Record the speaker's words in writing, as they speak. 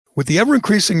With the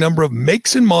ever-increasing number of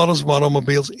makes and models of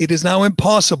automobiles, it is now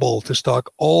impossible to stock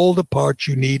all the parts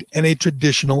you need in a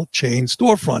traditional chain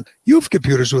storefront. You have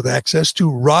computers with access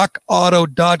to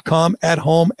rockauto.com at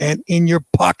home and in your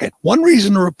pocket. One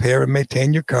reason to repair and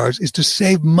maintain your cars is to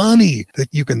save money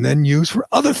that you can then use for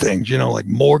other things, like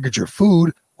mortgage or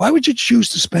food. Why would you choose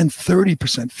to spend 30%,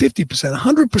 50%,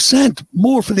 100%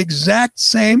 more for the exact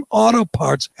same auto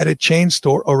parts at a chain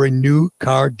store or a new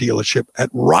car dealership?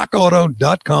 At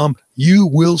rockauto.com, you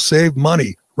will save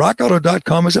money.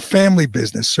 RockAuto.com is a family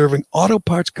business serving auto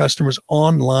parts customers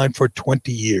online for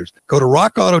 20 years. Go to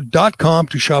RockAuto.com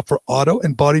to shop for auto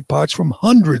and body parts from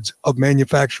hundreds of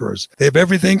manufacturers. They have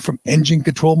everything from engine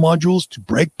control modules to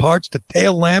brake parts to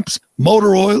tail lamps,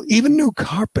 motor oil, even new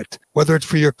carpet. Whether it's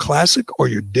for your classic or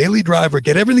your daily driver,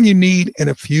 get everything you need in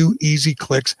a few easy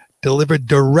clicks delivered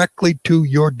directly to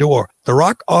your door. The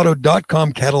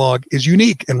RockAuto.com catalog is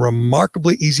unique and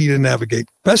remarkably easy to navigate.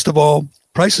 Best of all,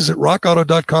 prices at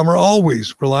rockauto.com are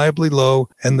always reliably low,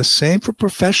 and the same for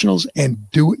professionals and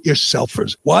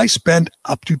do-it-yourselfers. Why spend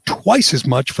up to twice as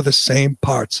much for the same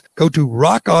parts? Go to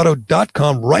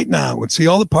rockauto.com right now and see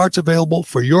all the parts available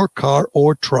for your car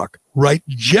or truck. Write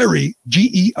Jerry,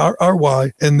 Gerry,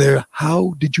 in their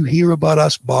How Did You Hear About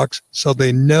Us box so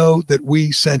they know that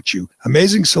we sent you.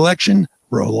 Amazing selection,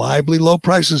 reliably low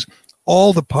prices,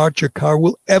 all the parts your car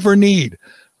will ever need.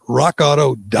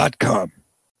 rockauto.com.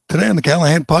 Today on the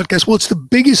Callahan Podcast, well, it's the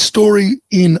biggest story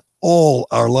in all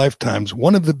our lifetimes,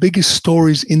 one of the biggest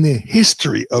stories in the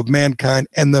history of mankind,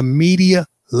 and the media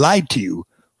lied to you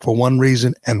for one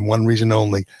reason and one reason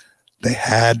only. They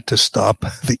had to stop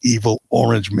the evil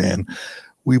orange man.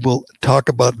 We will talk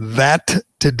about that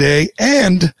today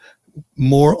and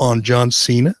more on John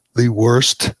Cena, the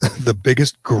worst, the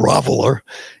biggest groveler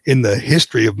in the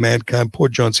history of mankind. Poor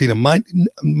John Cena. My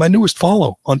newest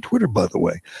follow on Twitter, by the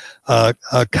way.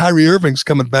 Kyrie Irving's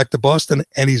coming back to Boston,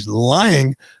 and he's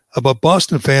lying about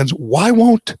Boston fans. Why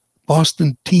won't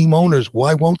Boston team owners,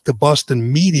 why won't the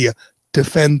Boston media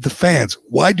defend the fans?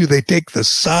 Why do they take the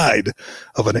side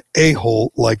of an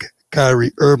a-hole like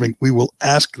Kyrie Irving? We will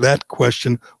ask that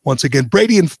question once again.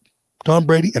 Tom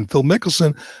Brady and Phil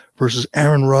Mickelson versus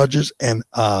Aaron Rodgers and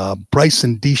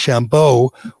Bryson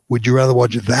DeChambeau. Would you rather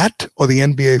watch that or the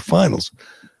NBA Finals?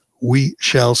 We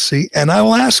shall see. And I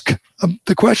will ask the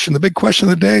big question of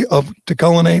the day to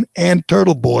Cullinane and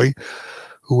Turtle Boy,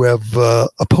 who have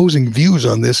opposing views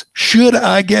on this. Should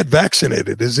I get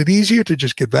vaccinated? Is it easier to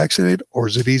just get vaccinated, or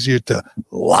is it easier to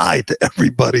lie to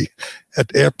everybody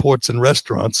at airports and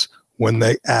restaurants when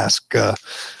they ask?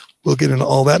 We'll get into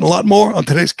all that and a lot more on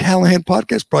today's Callahan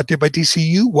Podcast, brought to you by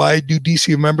DCU. Why do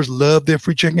DCU members love their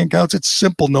free checking accounts? It's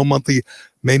simple. No monthly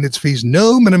maintenance fees,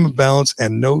 no minimum balance,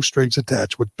 and no strings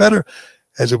attached. What's better,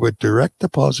 as it would direct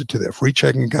deposit to their free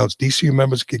checking accounts, DCU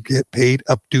members can get paid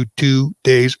up to 2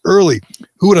 days early.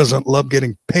 Who doesn't love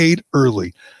getting paid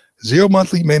early? Zero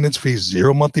monthly maintenance fees,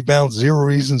 zero monthly balance, zero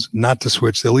reasons not to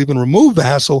switch. They'll even remove the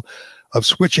hassle of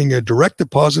switching your direct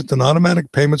deposit and automatic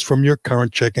payments from your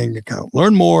current checking account.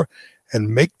 Learn more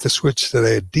and make the switch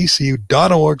today at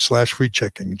dcu.org/free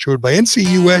checking. Insured by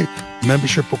NCUA,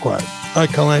 membership required. All right,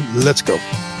 Colleen, let's go.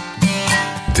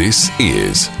 This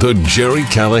is the Jerry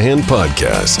Callahan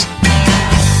Podcast.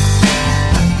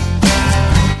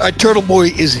 All right, Turtle Boy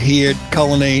is here.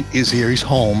 Cullinane is here. He's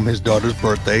home. His daughter's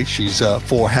birthday. She's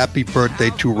for happy birthday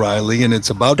to Riley, and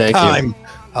it's about time.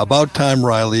 About time,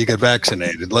 Riley, you get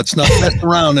vaccinated. Let's not mess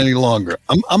around any longer.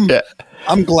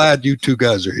 I'm glad you two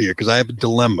guys are here because I have a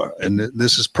dilemma, and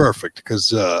this is perfect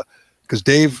because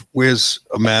Dave wears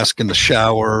a mask in the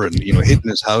shower and hid in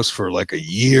his house for like a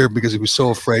year because he was so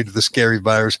afraid of the scary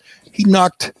virus. He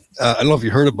knocked. I don't know if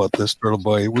you heard about this, Turtle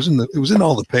Boy. It was in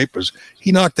all the papers.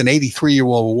 He knocked an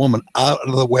 83-year-old woman out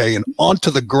of the way and onto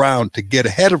the ground to get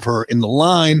ahead of her in the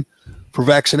line for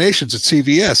vaccinations at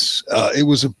CVS. It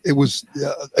was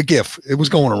a gif. It was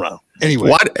going around.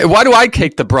 Anyway. Why do I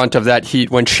take the brunt of that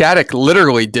heat when Shattuck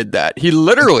literally did that? He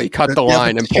literally cut the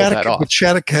line and pulled that off. But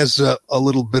Shattuck has a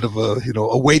little bit of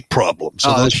a weight problem.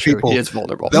 So those people, he is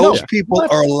vulnerable. Those people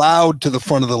are allowed to the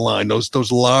front of the line. Those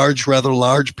rather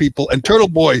large people. And Turtle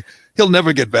Boy, he'll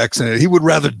never get vaccinated. He would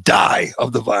rather die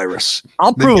of the virus.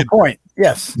 I'll prove a point.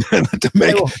 Yes. to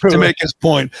make his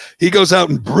point. He goes out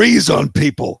and breathes on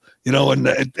people,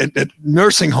 at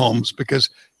nursing homes because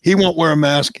he won't wear a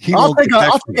mask. I'll take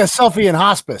a selfie in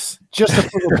hospice just to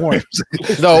prove a point.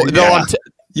 I'm telling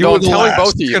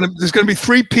both of you. There's going to be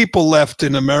 3 people left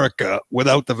in America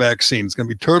without the vaccine. It's going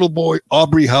to be Turtle Boy,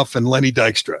 Aubrey Huff, and Lenny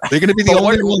Dykstra. They're going to be the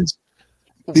only ones.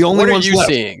 The only ones left.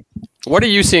 Seeing? What are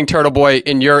you seeing, Turtle Boy,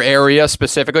 in your area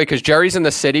specifically? Because Jerry's in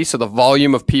the city, so the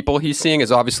volume of people he's seeing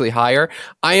is obviously higher.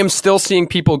 I am still seeing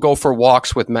people go for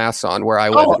walks with masks on where I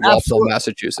live in Walpole,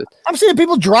 Massachusetts. I'm seeing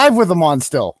people drive with them on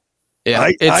still. Yeah,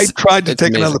 I tried to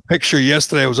take another picture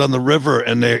yesterday. I was on the river,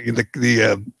 and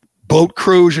the boat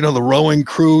crews, the rowing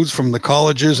crews from the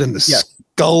colleges and the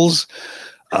sculls,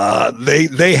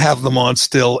 they have them on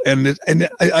still, and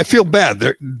I feel bad.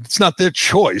 It's not their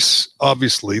choice.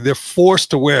 Obviously, they're forced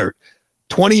to wear it.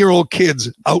 20-year-old kids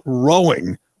out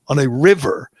rowing on a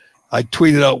river. I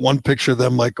tweeted out one picture of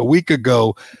them like a week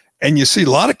ago, and you see a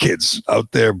lot of kids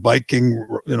out there biking,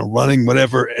 running,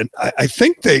 whatever. And I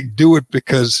think they do it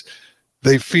because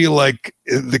they feel like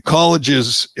the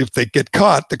colleges, if they get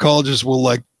caught, the colleges will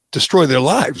destroy their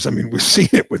lives. I mean, we've seen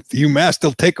it with UMass.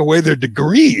 They'll take away their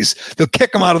degrees. They'll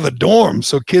kick them out of the dorm.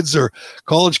 So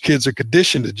college kids are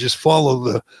conditioned to just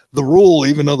follow the rule,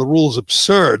 even though the rule is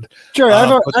absurd. Sure.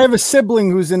 I have a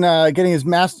sibling who's in getting his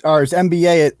master or his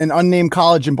MBA at an unnamed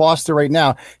college in Boston right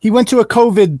now. He went to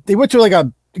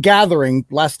a gathering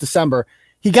last December.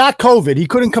 He got COVID. He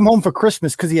couldn't come home for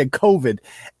Christmas because he had COVID.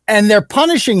 And they're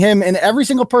punishing him and every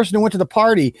single person who went to the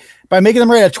party by making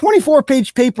them write a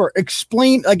 24-page paper. I've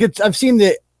seen what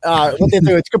they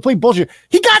do. It's complete bullshit.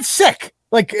 He got sick.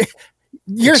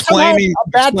 You're explaining a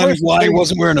bad person. Why he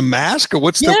wasn't wearing a mask, or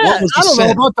what was the I don't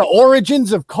know about the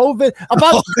origins of COVID,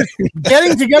 about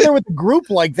getting together with a group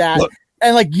like that. Look,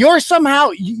 and you're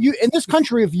somehow you in this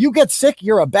country, if you get sick,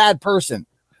 you're a bad person.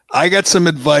 I got some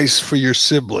advice for your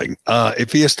sibling.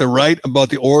 If he has to write about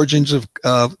the origins of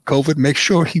COVID, make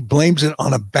sure he blames it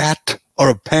on a bat or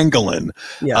a pangolin.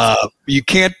 Yes. You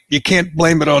can't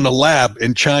blame it on a lab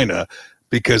in China,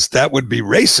 because that would be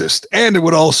racist, and it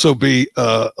would also be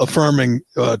affirming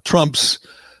Trump's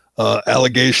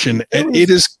allegation. And it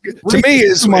is, to me,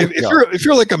 if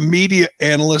you're like a media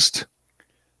analyst,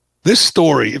 this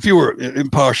story, if you were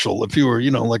impartial, if you were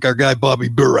like our guy Bobby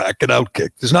Burak at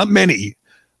Outkick, there's not many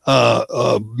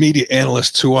media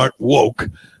analysts who aren't woke,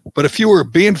 but if you were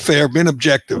being fair, being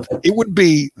objective, it would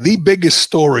be the biggest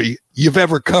story you've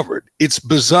ever covered. It's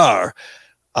bizarre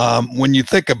when you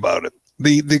think about it.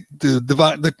 The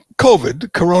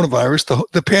coronavirus,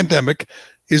 the pandemic,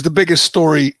 is the biggest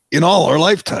story in all our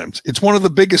lifetimes. It's one of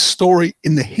the biggest stories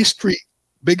in the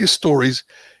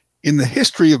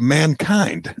history of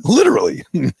mankind, literally.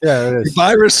 Yeah, it is. The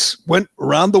virus went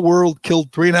around the world,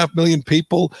 killed 3.5 million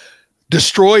people,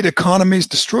 destroyed economies,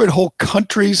 destroyed whole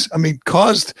countries. I mean,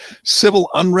 caused civil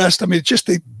unrest. I mean, it's just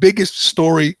the biggest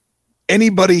story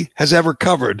anybody has ever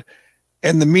covered.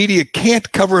 And the media can't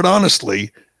cover it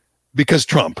honestly because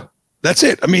Trump. That's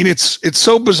it. I mean, it's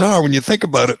so bizarre when you think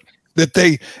about it.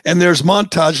 And there's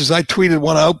montages. I tweeted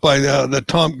one out by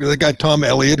the guy Tom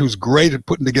Elliott, who's great at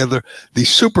putting together the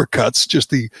supercuts, just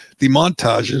the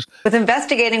montages. With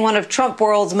investigating one of Trump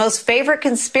world's most favorite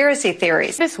conspiracy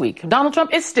theories. This week, Donald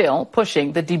Trump is still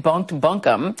pushing the debunked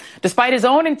bunkum, despite his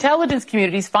own intelligence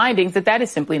community's findings that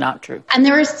is simply not true. And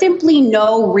there is simply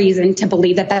no reason to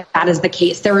believe that is the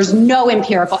case. There is no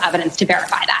empirical evidence to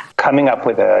verify that. Coming up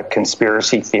with a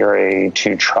conspiracy theory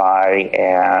to try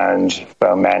and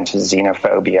foment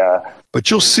xenophobia. But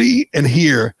you'll see and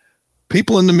hear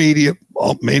people in the media,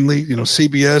 mainly,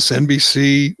 CBS,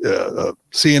 NBC,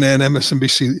 CNN,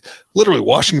 MSNBC, literally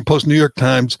Washington Post, New York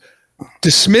Times,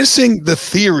 dismissing the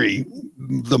theory,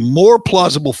 the more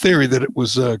plausible theory that it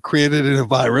was created in a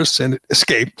virus and it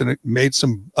escaped and it made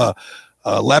some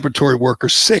laboratory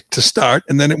workers sick to start,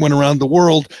 and then it went around the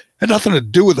world. Had nothing to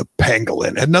do with a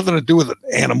pangolin, had nothing to do with an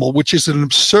animal, which is an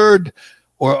absurd,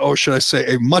 or should I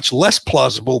say, a much less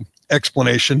plausible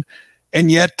explanation. And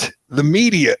yet the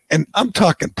media, and I'm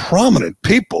talking prominent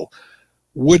people,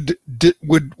 would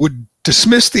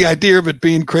dismiss the idea of it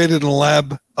being created in a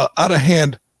lab out of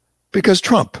hand because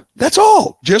Trump. That's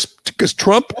all. Just because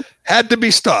Trump had to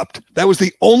be stopped. That was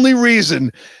the only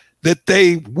reason that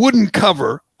they wouldn't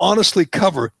honestly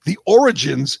cover the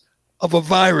origins of a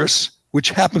virus, which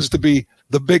happens to be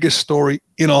the biggest story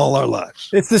in all our lives.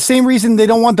 It's the same reason they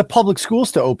don't want the public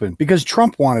schools to open, because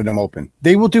Trump wanted them open.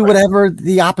 They will do whatever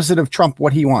the opposite of Trump,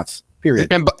 what he wants.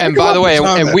 Period. And by the way,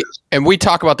 we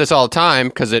talk about this all the time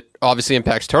because it obviously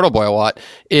impacts Turtle Boy a lot,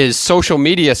 is social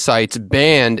media sites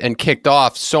banned and kicked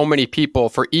off so many people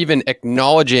for even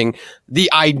acknowledging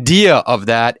the idea of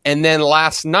that. And then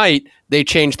last night they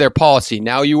changed their policy.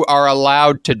 Now you are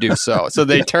allowed to do so. So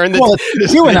they turned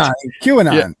QAnon.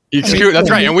 Yeah,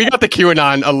 that's right. And we got the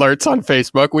QAnon alerts on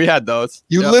Facebook. We had those.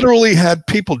 You literally had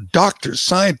people, doctors,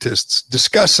 scientists,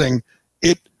 discussing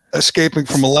it escaping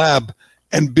from a lab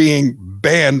and being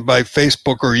banned by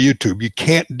Facebook or YouTube. You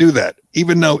can't do that,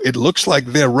 even though it looks like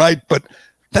they're right. But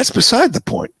That's beside the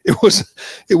point. It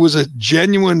was a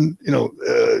genuine,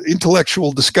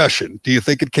 intellectual discussion. Do you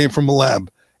think it came from a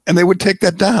lab? And they would take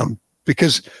that down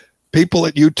because people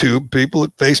at YouTube, people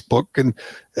at Facebook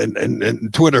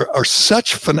and Twitter are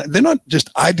such they're not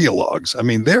just ideologues. I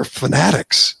mean, they're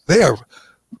fanatics. They are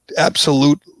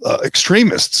absolute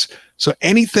extremists. So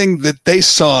anything that they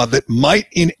saw that might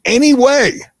in any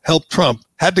way help Trump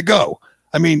had to go.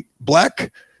 I mean,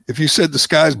 black, if you said the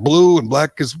sky's blue and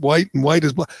black is white and white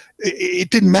is black,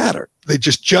 it didn't matter. They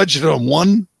just judged it on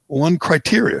one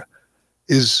criteria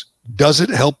is, does it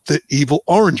help the evil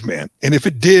orange man? And if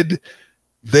it did,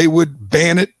 they would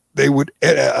ban it. They would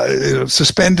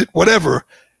suspend it, whatever.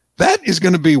 That is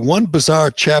going to be one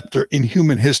bizarre chapter in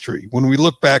human history when we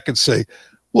look back and say,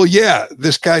 well, yeah,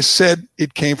 this guy said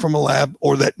it came from a lab,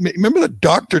 or that. Remember the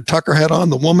Dr. Tucker had on,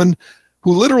 the woman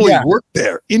who literally worked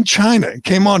there in China and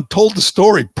came on, told the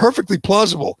story, perfectly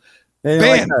plausible. They didn't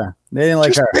like her. They didn't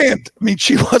like her. Banned. I mean,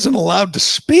 she wasn't allowed to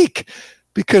speak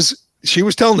because she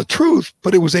was telling the truth,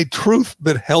 but it was a truth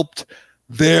that helped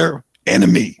their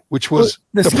enemy, which was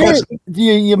the president.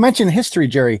 You mentioned history,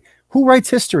 Jerry. Who writes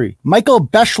history? Michael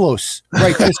Beschloss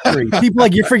writes history. People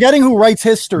like, you're forgetting who writes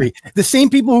history. The same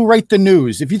people who write the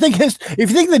news. If you think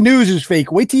the news is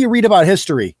fake, wait till you read about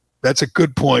history. That's a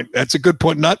good point.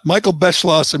 Not Michael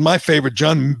Beschloss and my favorite,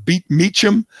 John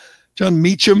Meacham. John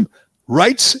Meacham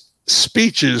writes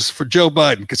speeches for Joe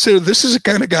Biden. Consider this is the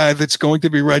kind of guy that's going to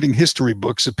be writing history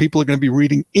books that people are going to be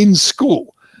reading in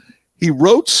school. He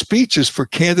wrote speeches for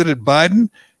candidate Biden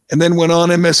and then went on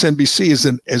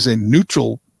MSNBC as a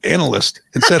neutral analyst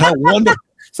and said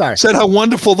how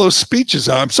wonderful those speeches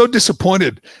are. I'm so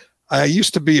disappointed. I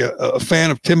used to be a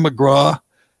fan of Tim McGraw.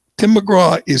 Tim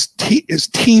McGraw is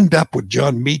teamed up with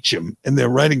John Meacham, and they're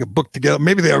writing a book together.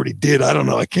 Maybe they already did. I don't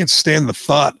know. I can't stand the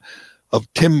thought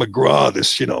of Tim McGraw,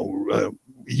 this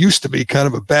used to be kind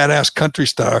of a badass country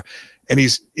star, and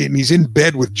he's in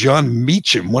bed with John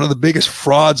Meacham, one of the biggest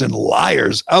frauds and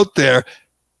liars out there.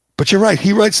 But you're right.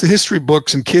 He writes the history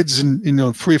books, and kids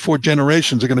in 3 or 4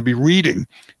 generations are going to be reading,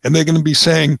 and they're going to be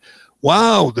saying,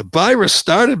 "Wow, the virus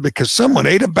started because someone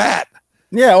ate a bat."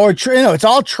 Yeah, or it's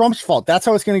all Trump's fault. That's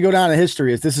how it's going to go down in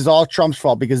history. This is all Trump's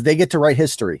fault because they get to write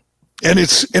history. And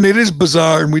it is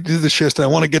bizarre. And we did this yesterday.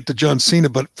 I want to get to John Cena,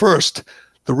 but first,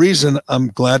 the reason I'm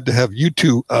glad to have you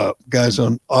two guys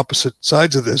on opposite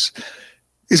sides of this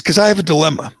is because I have a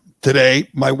dilemma today.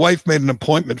 My wife made an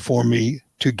appointment for me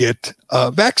to get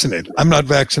vaccinated. I'm not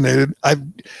vaccinated. I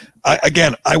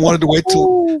wanted to wait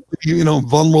till,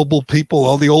 vulnerable people,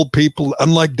 all the old people,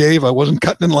 unlike Dave, I wasn't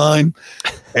cutting in line.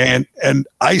 And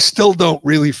I still don't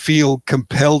really feel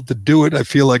compelled to do it. I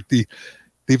feel like the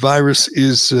virus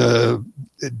is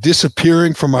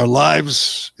disappearing from our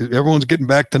lives. Everyone's getting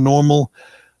back to normal.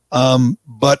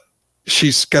 But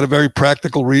she's got a very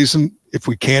practical reason. If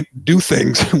we can't do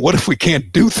things, what if we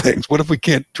can't do things? What if we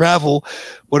can't travel?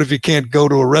 What if you can't go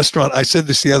to a restaurant? I said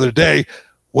this the other day.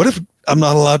 What if I'm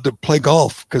not allowed to play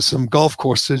golf because some golf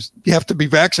courses you have to be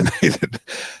vaccinated?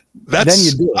 Then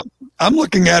you do it. I'm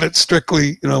looking at it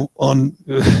strictly, on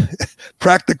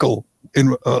practical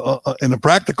in a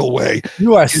practical way.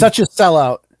 You are such a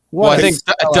sellout. Well, I think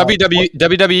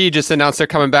WWE just announced they're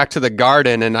coming back to the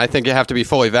Garden, and I think you have to be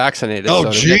fully vaccinated.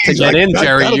 Oh, so to get in,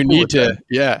 Jerry, you need to.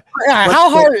 Yeah. How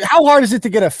hard is it to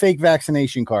get a fake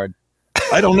vaccination card?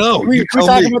 I don't know.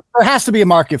 There has to be a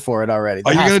market for it already.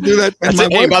 Are you going to do that?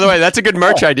 Hey, by the way, that's a good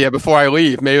merch idea before I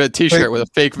leave. Maybe a T-shirt with a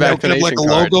fake vaccination like a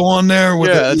card. logo on there.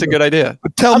 That's a good idea.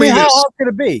 But tell me how this. hard could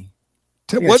it be?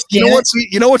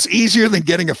 What's easier than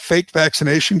getting a fake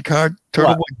vaccination card?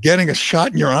 Getting a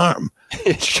shot in your arm.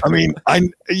 I mean,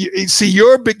 you see,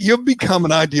 you've become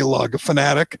an ideologue, a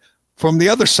fanatic from the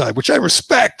other side, which I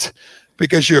respect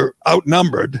because you're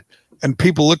outnumbered and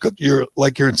people look at you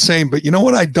like you're insane. But you know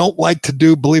what I don't like to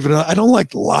do, believe it or not? I don't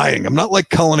like lying. I'm not like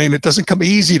Cullinane. It doesn't come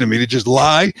easy to me to just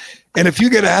lie. And if you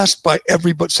get asked by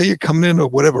everybody, say you're coming into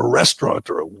whatever restaurant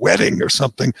or a wedding or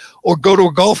something, or go to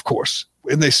a golf course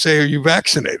and they say, "Are you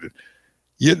vaccinated?"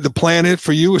 The plan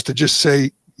for you is to just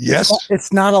say yes.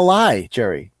 It's not a lie,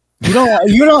 Jerry.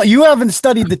 You haven't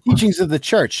studied the teachings of the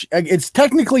church. It's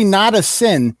technically not a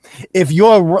sin if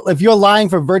you're lying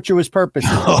for virtuous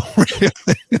purposes. Oh,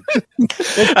 really?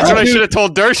 That's what I should have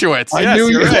told Dershowitz. I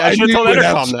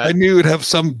knew you'd have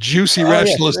some juicy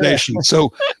rationalization. Yeah.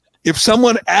 So if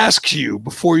someone asks you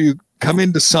before you come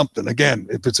into something, again,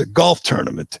 if it's a golf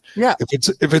tournament,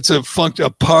 if it's a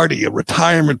party, a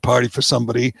retirement party for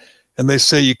somebody, and they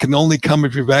say you can only come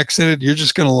if you're vaccinated, you're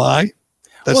just going to lie?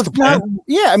 That's the plan.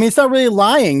 It's not really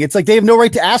lying. It's like they have no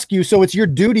right to ask you, so it's your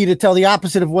duty to tell the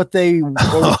opposite of what they. You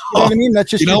know what I mean? That's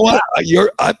just. You know what?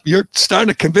 You're starting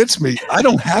to convince me. I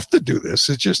don't have to do this.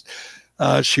 It's just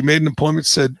she made an appointment,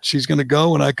 said she's going to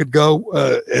go, and I could go,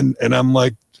 and I'm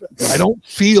like, I don't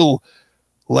feel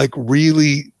like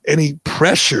really any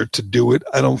pressure to do it.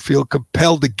 I don't feel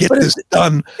compelled to get this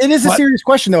done. It is a serious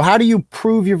question, though. How do you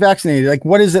prove you're vaccinated? Like,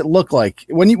 what does it look like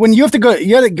when you have to go?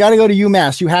 You got to go to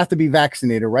UMass. You have to be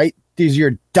vaccinated, right? Does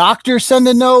your doctor send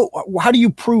a note? How do you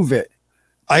prove it?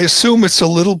 I assume it's a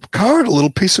little card, a little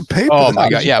piece of paper. Oh my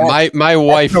God. Yeah. My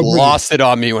wife lost it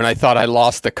on me when I thought I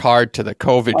lost the card to the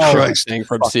COVID thing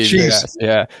from CVS.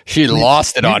 Yeah. She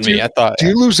lost it on me. I thought, do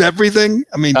you lose everything?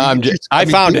 I mean, I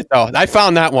found it though. I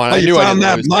found that one. I knew I found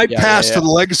that. My pass to the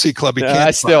Legacy Club.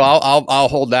 I'll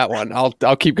hold that one.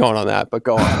 I'll keep going on that, but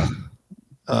go on.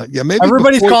 Maybe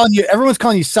everyone's calling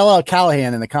you sellout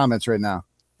Callahan in the comments right now.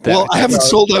 Well, I haven't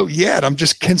sold out yet. I'm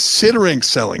just considering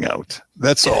selling out.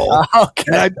 That's all.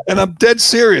 Okay. And I'm dead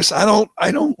serious. I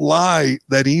don't lie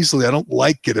that easily. I don't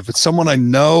like it. If it's someone I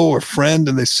know or friend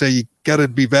and they say you got to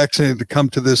be vaccinated to come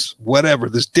to this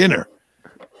dinner,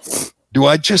 do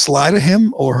I just lie to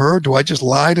him or her? Do I just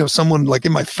lie to someone like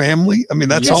in my family? I mean,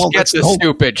 that's all. Get the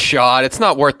stupid shot. It's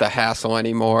not worth the hassle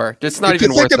anymore. It's not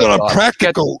even worth it. On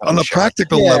a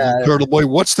practical level, Turtle Boy,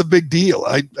 what's the big deal?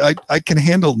 I can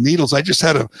handle needles. I just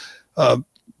had a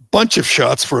bunch of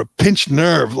shots for a pinched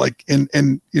nerve, like get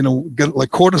like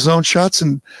cortisone shots,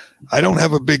 and I don't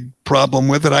have a big problem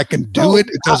with it. I can do it.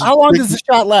 How long does the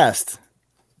shot last?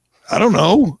 I don't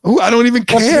know. I don't even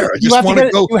care. I just want to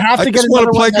go. I just want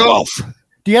to play golf.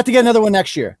 Do you have to get another one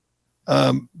next year?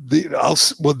 Does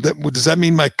that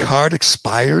mean my card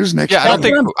expires next year? I don't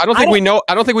think we know.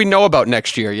 I don't think we know about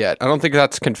next year yet. I don't think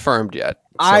that's confirmed yet.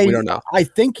 So we don't know. I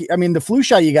think. I mean, the flu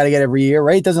shot you got to get every year,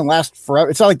 right? It doesn't last forever.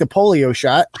 It's not like the polio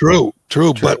shot. True.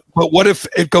 But what if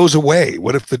it goes away?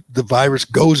 What if the virus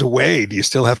goes away? Do you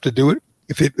still have to do it?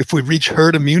 If we reach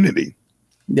herd immunity?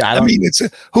 Yeah, I mean,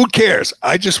 who cares?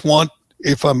 I just want,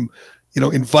 if I'm,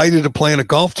 invited to play in a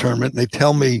golf tournament and they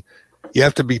tell me you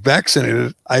have to be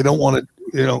vaccinated, I don't want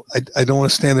to, I don't want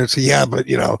to stand there and say, yeah, but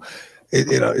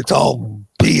it's all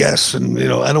BS, and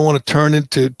I don't want to turn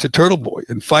into Turtle Boy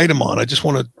and fight him on. I just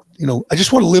want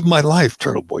to, live my life,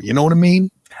 Turtle Boy. You know what I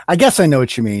mean? I guess I know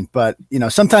what you mean, but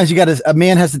sometimes a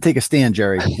man has to take a stand,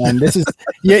 Jerry. And this is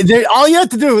all you have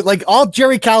to do, like all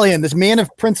Jerry Callahan, this man of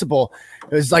principle,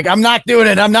 is like, I'm not doing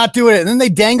it. And then they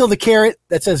dangle the carrot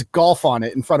that says golf on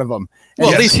it in front of him.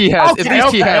 Well, at least he has.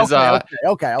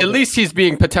 At least he's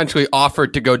being potentially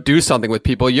offered to go do something with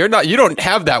people. You don't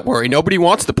have that worry. Nobody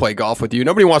wants to play golf with you.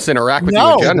 Nobody wants to interact with you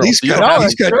in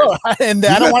general. And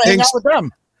I don't want to hang out with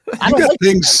them.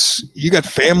 You got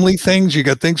family things. You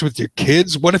got things with your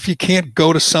kids. What if you can't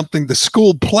go to something, the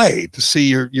school play, to see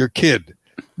your kid?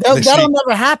 That'll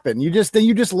never happen. You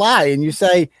just lie and you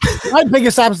say, my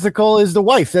biggest obstacle is the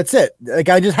wife. That's it. Like,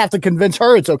 I just have to convince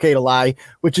her it's okay to lie,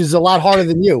 which is a lot harder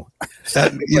than you.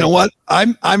 You know what?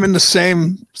 I'm in the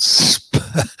same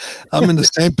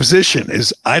position.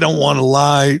 Is I don't want to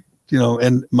lie,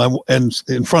 and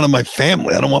in front of my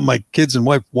family. I don't want my kids and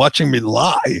wife watching me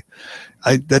lie.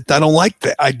 I don't like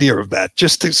the idea of that.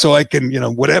 So I can,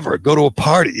 whatever, go to a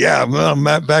party. Yeah, I'm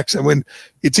vaccinated. When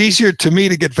it's easier to me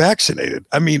to get vaccinated.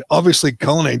 I mean, obviously,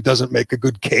 Cullinane doesn't make a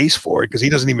good case for it because he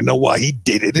doesn't even know why he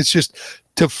did it. It's just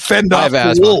to fend off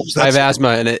the wolves. I have asthma,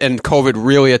 and COVID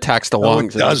really attacks the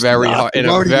lungs in a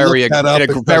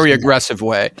very aggressive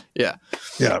way. Yeah.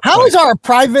 How is our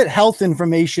private health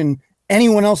information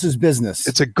anyone else's business?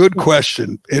 It's a good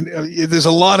question. And there's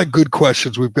a lot of good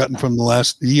questions we've gotten from the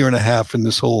last year and a half in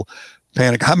this whole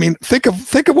panic. I mean, think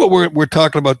of what we're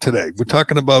talking about today. We're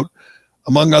talking about,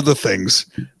 among other things,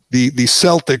 the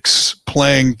Celtics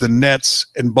playing the Nets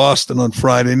in Boston on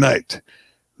Friday night.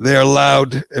 They're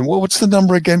allowed, and what's the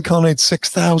number again, Colin?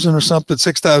 6,000 or something,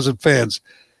 6,000 fans.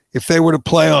 If they were to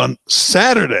play on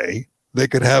Saturday, they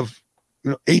could have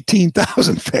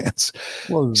 18,000 fans.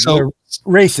 Well, so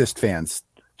racist fans.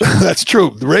 That's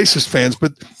true, the racist fans.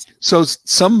 But so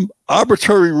some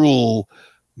arbitrary rule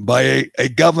by a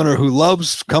governor who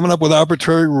loves coming up with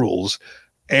arbitrary rules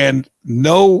and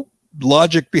no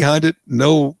logic behind it,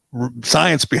 no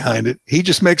science behind it. He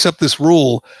just makes up this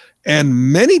rule,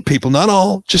 and many people, not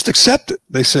all, just accept it.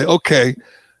 They say, okay,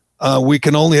 we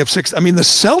can only have 6. I mean, the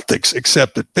Celtics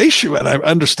accept it. They should, and I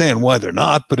understand why they're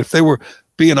not, but if they were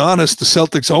being honest, the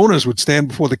Celtics owners would stand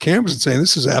before the cameras and say,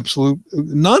 this is absolute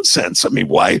nonsense. I mean,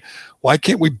 why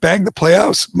can't we bang the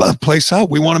place out?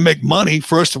 We want to make money,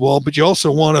 first of all, but you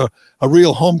also want a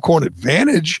real home court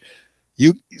advantage.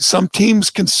 Some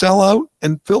teams can sell out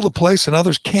and fill the place and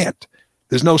others can't.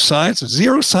 There's no science,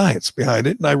 zero science behind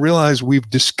it. And I realize we've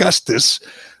discussed this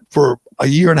for a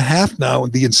year and a half now,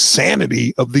 and the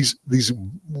insanity of these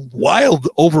wild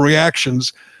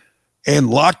overreactions and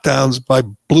lockdowns by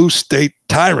blue state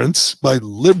tyrants, by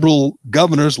liberal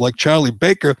governors like Charlie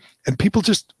Baker, and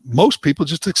most people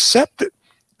just accept it.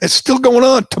 It's still going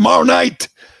on. Tomorrow night,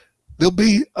 there'll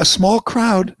be a small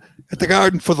crowd at the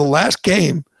Garden for the last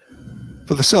game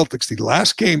for the Celtics. The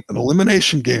last game, an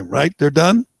elimination game, right? They're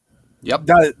done? Yep.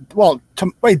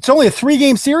 Wait, it's only a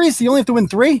 3-game series? You only have to win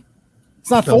 3?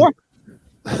 It's not 4?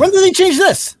 When did they change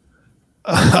this?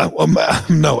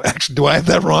 No, actually, do I have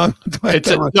that wrong?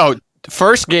 No,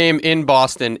 first game in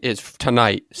Boston is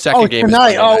tonight. Second game tonight.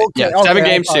 is Friday night. Okay. Yeah, Okay,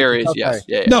 7-game series. Okay. Yes.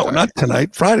 Yeah, no, sorry. not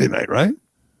tonight. Friday night, right?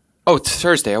 Oh, it's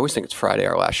Thursday. I always think it's Friday,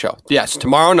 our last show. Yes,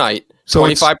 tomorrow night, So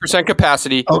 25%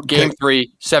 capacity, okay. game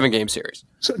 3, 7-game series.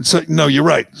 So no, you're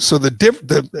right. So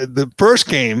the first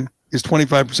game is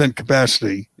 25%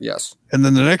 capacity. Yes. And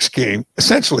then the next game,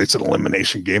 essentially it's an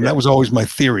elimination game. That was always my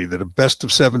theory, that a best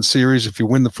of 7 series, if you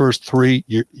win the first 3,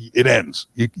 it ends.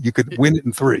 You could win it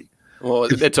in 3. Well,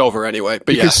 it's over anyway.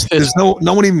 But yes, there's no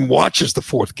one even watches the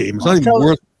 4th game. It's not even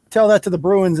worth. Tell that to the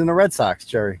Bruins and the Red Sox,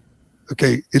 Jerry.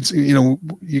 Okay, it's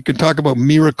you can talk about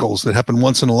miracles that happen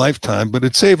once in a lifetime, but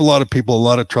it'd save a lot of people a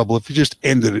lot of trouble if you just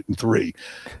ended it in 3,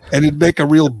 and it'd make a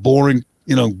real boring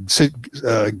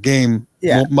game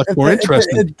much more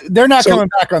interesting. They're not coming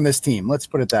back on this team. Let's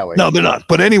put it that way. No, they're not.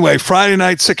 But anyway, Friday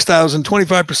night, 6,000,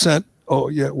 25%. Oh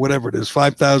yeah, whatever it is,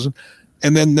 5,000,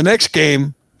 and then the next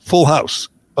game, full house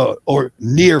or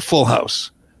near full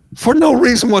house. For no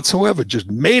reason whatsoever,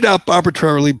 just made up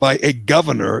arbitrarily by a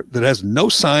governor that has no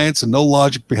science and no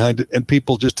logic behind it, and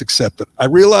people just accept it. I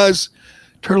realize,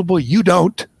 Turtle Boy, you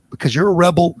don't, because you're a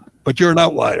rebel, but you're an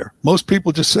outlier. Most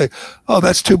people just say, oh,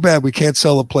 that's too bad, we can't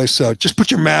sell the place out. Just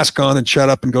put your mask on and shut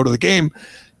up and go to the game.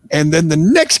 And then the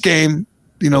next game,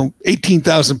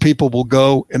 18,000 people will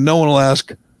go, and no one will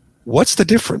ask, what's the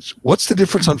difference? What's the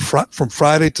difference from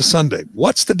Friday to Sunday?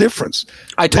 What's the difference?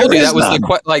 I told you that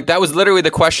was that was literally the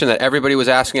question that everybody was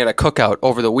asking at a cookout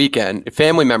over the weekend.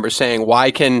 Family members saying, "Why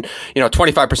can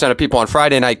 25% of people on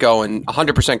Friday night go and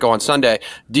 100% go on Sunday?"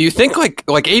 Do you think like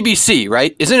ABC,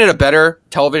 right? Isn't it a better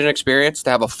television experience to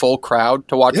have a full crowd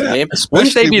to watch the game?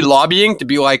 Wouldn't they be lobbying to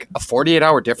be like a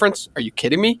 48-hour difference? Are you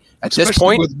kidding me? At this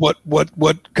point, with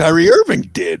what Kyrie Irving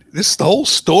did, this is the whole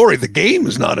story. The game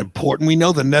is not important. We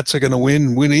know the Nets are going to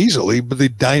win easily, but the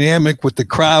dynamic with the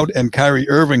crowd and Kyrie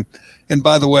Irving. And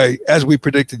by the way, as we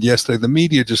predicted yesterday, the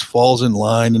media just falls in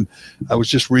line. And I was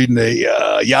just reading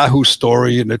a Yahoo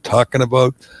story, and they're talking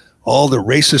about all the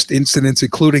racist incidents,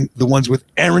 including the ones with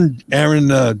Aaron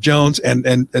Jones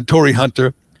and Torrey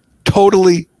Hunter,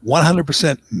 totally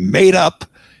 100% made up.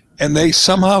 And they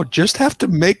somehow just have to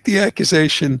make the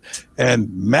accusation,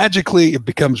 and magically it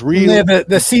becomes real. They have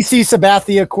the CC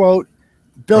Sabathia quote,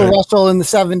 Bill Russell in the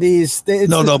 70s.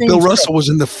 No, Bill Russell was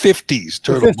in the 50s.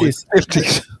 The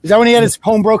 50s. Is that when he had his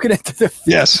home broken into the 50s?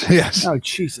 Yes. Oh,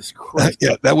 Jesus Christ.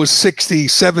 Yeah, that was 60,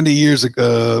 70 years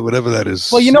ago, whatever that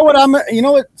is. Well, you know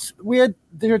what's weird,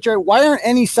 Jerry? Why aren't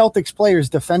any Celtics players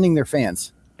defending their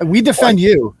fans? Like, we defend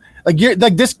you. Like, you're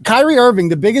like this Kyrie Irving,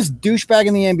 the biggest douchebag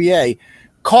in the NBA,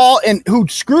 who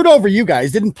screwed over you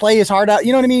guys, didn't play his heart out.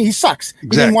 You know what I mean? He sucks. Exactly.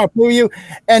 He didn't want to play with you.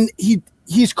 And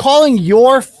he's calling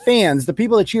your fans, the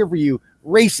people that cheer for you,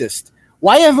 racist.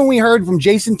 Why haven't we heard from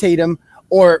Jason Tatum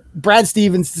or Brad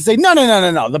Stevens to say, no,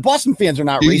 the Boston fans are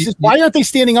not racist? Why aren't they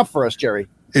standing up for us, Jerry?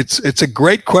 It's a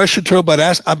great question, Turtle, but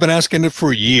I've been asking it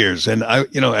for years. And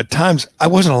at times I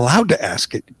wasn't allowed to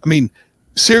ask it. I mean,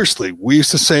 seriously, we used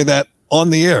to say that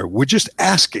on the air. We're just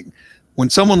asking. When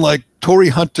someone like Torrey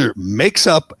Hunter makes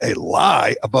up a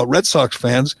lie about Red Sox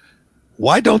fans,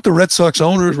 why don't the Red Sox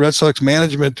owners, Red Sox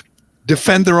management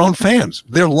defend their own fans?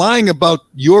 They're lying about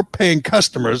your paying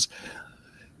customers.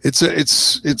 It's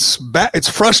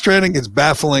frustrating. It's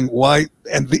baffling. Why?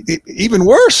 And even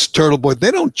worse, Turtle Boy,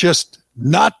 they don't just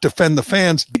not defend the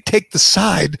fans. They take the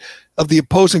side of the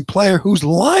opposing player who's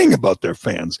lying about their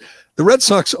fans. The Red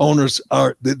Sox owners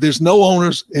there's no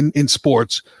owners in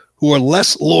sports who are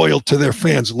less loyal to their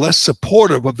fans, less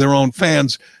supportive of their own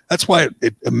fans. That's why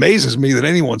it amazes me that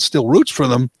anyone still roots for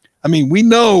them. I mean, we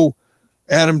know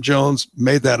Adam Jones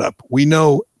made that up. We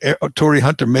know Torrey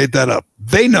Hunter made that up.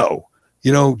 They know.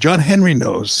 John Henry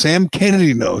knows. Sam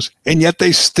Kennedy knows. And yet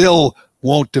they still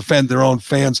won't defend their own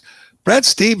fans. Brad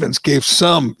Stevens gave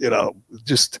some,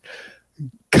 just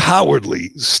cowardly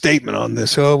statement on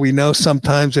this. Oh, we know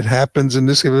sometimes it happens in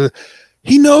this.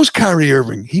 He knows Kyrie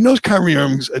Irving. He knows Kyrie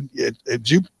Irving's,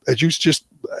 as you just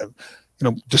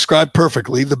described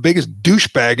perfectly, the biggest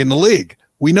douchebag in the league.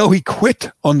 We know he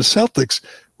quit on the Celtics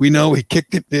We know he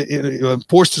kicked it,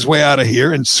 forced his way out of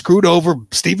here and screwed over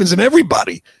Stevens and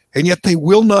everybody. And yet they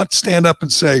will not stand up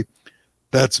and say,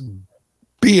 that's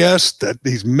BS, that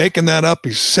he's making that up.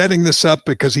 He's setting this up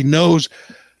because he knows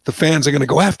the fans are going to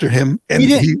go after him. And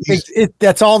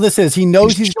that's all this is. He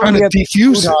knows he's trying to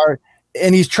defuse it.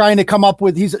 And he's trying to come up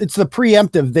with it's the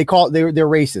preemptive. They call it, they're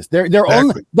racist.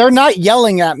 They're not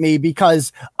yelling at me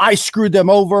because I screwed them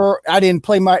over. I didn't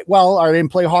play I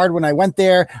didn't play hard when I went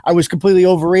there. I was completely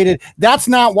overrated. That's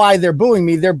not why they're booing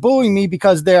me. They're booing me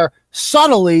because they're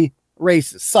subtly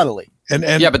racist, subtly. And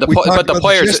but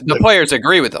the players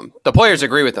agree with them. The players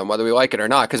agree with them, whether we like it or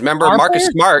not. Because remember,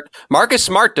 Marcus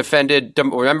Smart defended.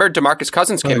 Remember, DeMarcus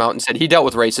Cousins came out and said he dealt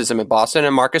with racism in Boston,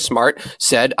 and Marcus Smart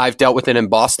said, "I've dealt with it in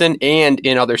Boston and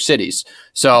in other cities."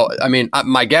 So, I mean,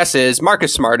 my guess is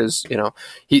Marcus Smart is,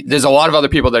 there's a lot of other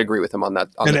people that agree with him on that.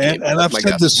 And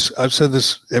I've said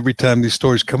this every time these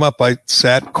stories come up. I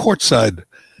sat courtside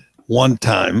one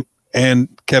time, and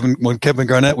when Kevin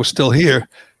Garnett was still here.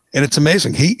 And it's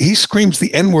amazing. He screams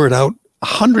the N-word out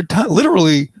 100 times,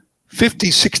 literally 50,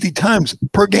 60 times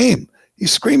per game.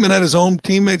 He's screaming at his own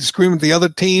teammates, screaming at the other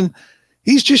team.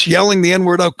 He's just yelling the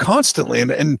N-word out constantly.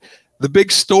 And the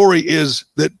big story is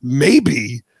that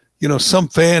maybe, some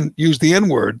fan used the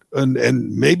N-word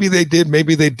and maybe they did,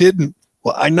 maybe they didn't.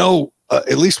 Well, I know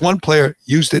at least one player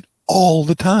used it all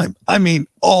the time. I mean,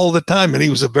 all the time. And he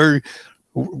was a very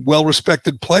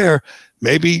well-respected player.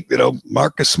 Maybe,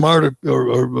 Marcus Smart or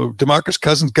DeMarcus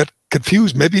Cousins got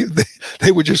confused. Maybe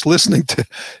they were just listening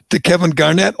to Kevin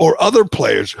Garnett or other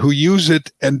players who use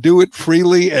it and do it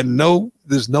freely. And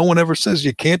there's no one ever says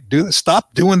you can't do that.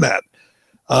 Stop doing that.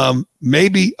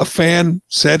 Maybe a fan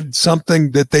said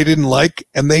something that they didn't like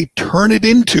and they turn it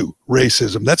into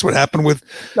racism. That's what happened with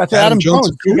Adam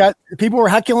Jones. People were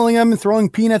heckling him and throwing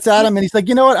peanuts at him. And he's like,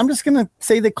 you know what? I'm just going to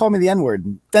say they call me the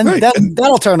N-word. Then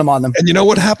that'll turn them on them. And you know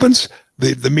what happens?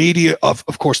 The media of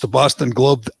course, the Boston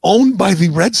Globe, owned by the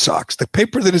Red Sox, the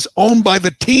paper that is owned by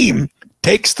the team,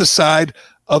 takes the side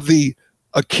of the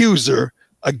accuser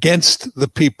against the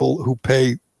people who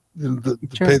pay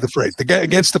pay the freight,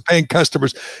 against the paying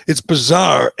customers. It's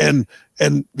bizarre. And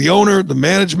the owner, the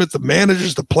management, the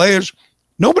managers, the players,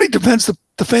 nobody defends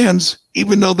the fans,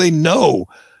 even though they know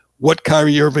what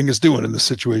Kyrie Irving is doing in this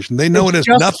situation. They know it has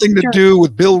nothing to do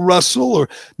with Bill Russell or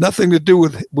nothing to do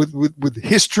with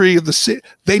history of the city.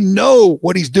 They know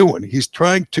what he's doing. He's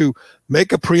trying to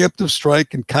make a preemptive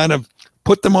strike and kind of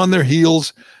put them on their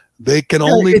heels. They can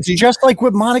only. It's just like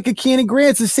with Monica Cannon Grant.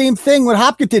 It's the same thing what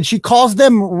Hopkins did. She calls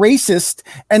them racist,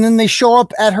 and then they show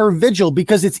up at her vigil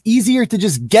because it's easier to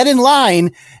just get in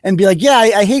line and be like, "Yeah,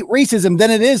 I hate racism,"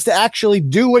 than it is to actually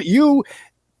do what you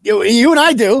and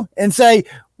I do and say,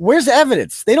 "Where's the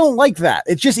evidence?" They don't like that.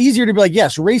 It's just easier to be like,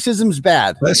 "Yes, racism's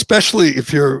bad." Especially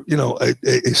if you're,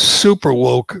 a super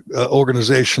woke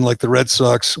organization like the Red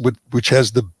Sox, which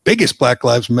has the biggest Black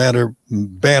Lives Matter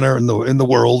banner in the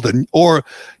world, or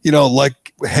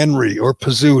like Henry or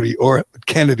Pizzuti or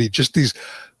Kennedy, just these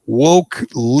woke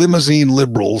limousine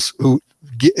liberals who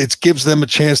it gives them a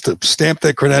chance to stamp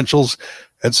their credentials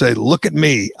and say, "Look at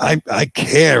me. I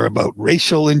care about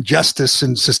racial injustice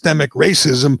and systemic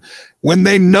racism," when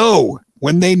they know,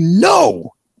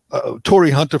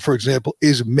 Torrey Hunter, for example,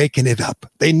 is making it up.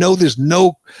 They know there's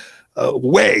no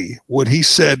way what he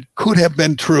said could have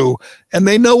been true, and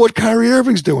they know what Kyrie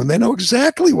Irving's doing. They know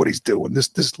exactly what he's doing.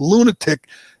 This lunatic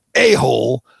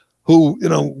a-hole who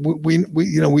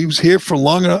we was here for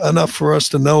long enough for us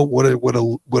to know what a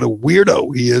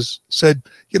weirdo he is. Said,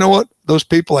 "You know what? Those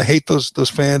people, I hate those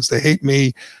fans. They hate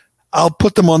me. I'll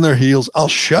put them on their heels. I'll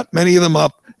shut many of them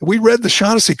up." We read the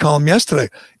Shaughnessy column yesterday.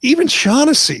 Even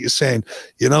Shaughnessy is saying,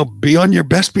 be on your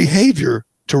best behavior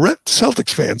to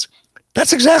Celtics fans.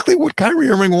 That's exactly what Kyrie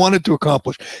Irving wanted to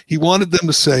accomplish. He wanted them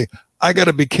to say, "I got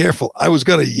to be careful. I was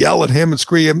going to yell at him and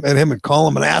scream at him and call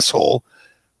him an asshole,"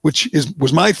 which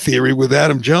was my theory with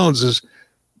Adam Jones. Is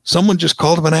someone just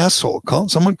called him an asshole.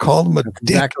 Someone called him a dick.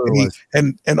 Exactly.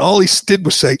 And all he did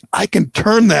was say, "I can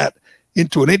turn that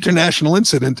into an international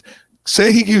incident."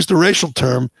 Say he used a racial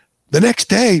term. The next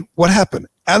day, what happened?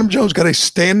 Adam Jones got a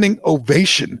standing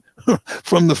ovation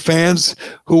from the fans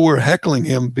who were heckling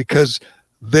him because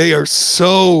they are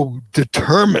so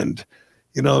determined,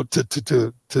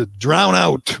 to drown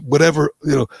out whatever,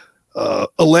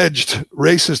 alleged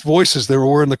racist voices there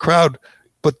were in the crowd.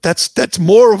 But that's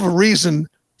more of a reason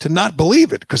to not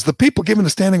believe it, because the people giving the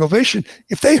standing ovation,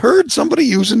 if they heard somebody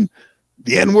using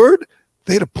the N-word,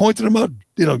 they'd have pointed them out,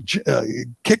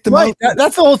 kicked them out.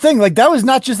 That's the whole thing. Like, that was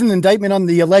not just an indictment on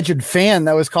the alleged fan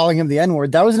that was calling him the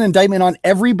N-word. That was an indictment on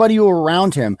everybody who were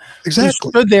around him. Exactly. Who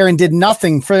stood there and did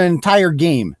nothing for an entire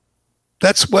game.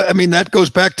 That's what I mean. That goes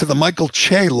back to the Michael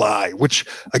Che lie, which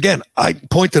again I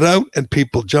pointed out, and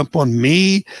people jump on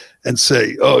me and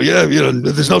say, "Oh yeah,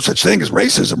 there's no such thing as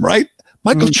racism, right?"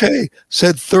 Michael Che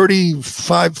said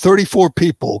 34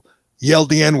 people yelled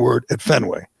the N-word at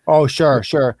Fenway. Oh, sure.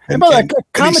 And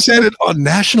he said it on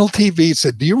national TV. He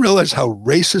said, "Do you realize how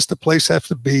racist the place has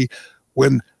to be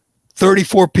when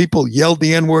 34 people yelled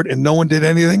the N-word and no one did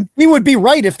anything?" He would be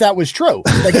right if that was true.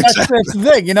 Like, that's the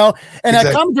thing, And Exactly.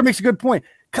 that commenter makes a good point.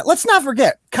 Let's not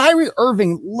forget, Kyrie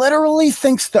Irving literally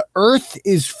thinks the earth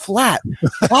is flat.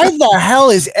 Why the hell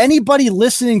is anybody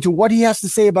listening to what he has to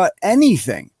say about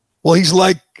anything? Well, he's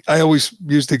like, I always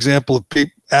use the example of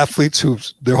athletes who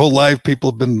their whole life people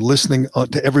have been listening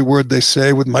to every word they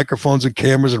say with microphones and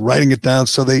cameras and writing it down.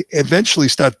 So they eventually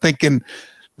start thinking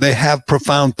they have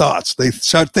profound thoughts. They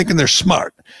start thinking they're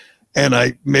smart. And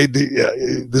I made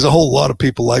there's a whole lot of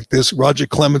people like this. Roger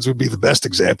Clemens would be the best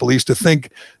example. He used to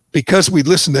think because we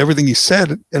listened to everything he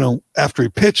said, after he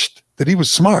pitched, that he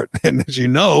was smart. And as you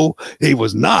know, he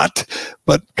was not.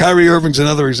 But Kyrie Irving's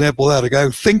another example of that. A guy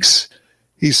who thinks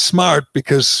he's smart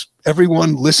because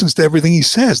everyone listens to everything he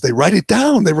says. They write it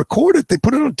down. They record it. They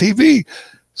put it on TV.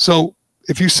 So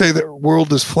if you say the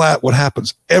world is flat, what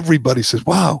happens? Everybody says,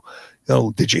 wow,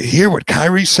 did you hear what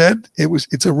Kyrie said?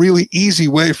 It's a really easy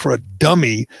way for a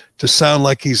dummy to sound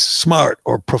like he's smart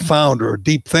or profound or a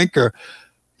deep thinker.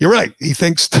 You're right. He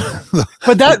thinks.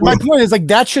 But my point is, like,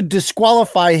 that should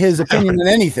disqualify his opinion than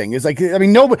anything. It's like, I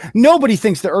mean, nobody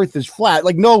thinks the earth is flat.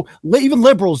 Like, even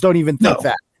liberals don't even think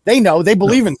that. They know. They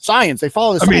believe in science. They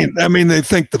follow the science. I mean, they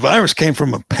think the virus came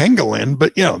from a pangolin,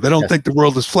 but they don't think the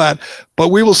world is flat. But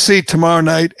we will see tomorrow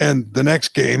night and the next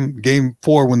game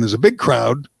 4, when there's a big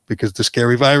crowd, because the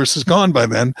scary virus is gone by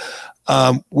then.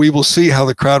 We will see how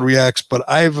the crowd reacts. But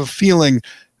I have a feeling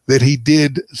that he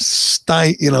did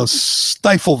stifle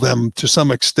them to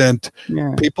some extent.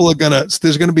 Yeah.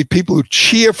 There's gonna be people who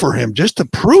cheer for him just to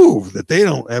prove that they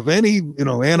don't have any,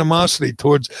 animosity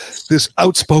towards this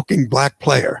outspoken black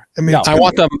player. I mean, I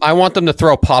want them to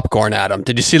throw popcorn at him.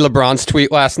 Did you see LeBron's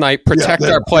tweet last night? Protect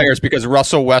our players because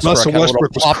Russell Westbrook had a little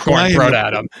popcorn thrown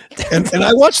at him. And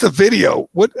I watched the video.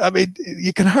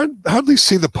 You can hardly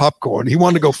see the popcorn. He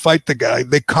wanted to go fight the guy.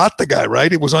 They caught the guy,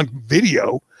 right? It was on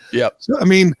video. Yep. So, I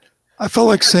mean, I felt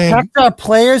like saying, protect our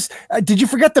players. Did you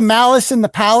forget the malice in the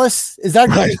palace? Is that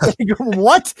right?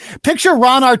 What? Picture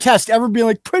Ron Artest ever being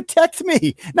like, protect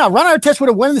me. No, Ron Artest would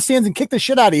have went in the stands and kicked the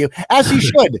shit out of you, as he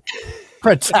should.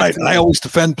 Protect me. I always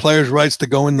defend players' rights to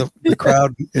go in the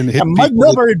crowd and hit Mike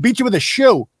Milbury would beat you with a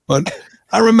shoe. But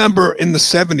I remember in the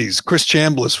 70s, Chris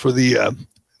Chambliss for the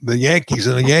Yankees,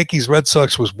 and the Yankees-Red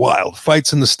Sox was wild.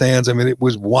 Fights in the stands. I mean, it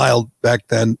was wild back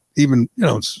then. Even,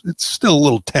 it's still a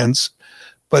little tense,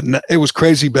 but it was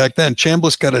crazy back then.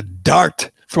 Chambliss got a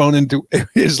dart thrown into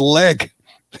his leg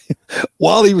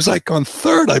while he was like on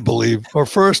third, I believe, or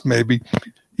first maybe.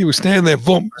 He was standing there,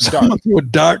 boom, someone threw a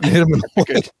dart and hit him in the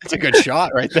leg. It's a good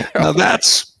shot right there. Now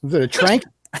is it a trank?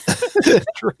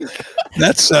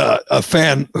 That's a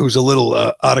fan who's a little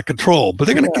out of control, but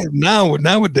they're going to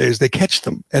nowadays they catch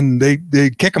them and they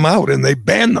kick them out and they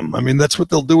ban them. I mean, that's what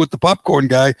they'll do with the popcorn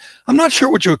guy. I'm not sure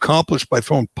what you accomplish by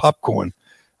throwing popcorn.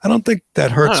 I don't think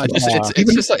that hurts.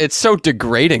 It's so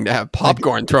degrading to have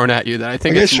popcorn thrown at you that I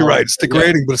think. I guess you're right. It's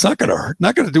degrading, but it's not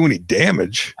going to do any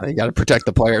damage. You got to protect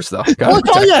the players, though. Well, it's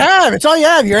all you have. It's all you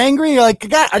have. You're angry. You're like,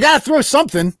 I got to throw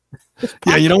something.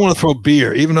 Yeah, you don't want to throw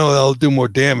beer, even though they'll do more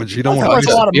damage. You don't want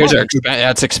to. Beers are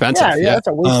that's expensive. Yeah, that's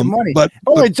a waste of money. But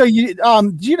so you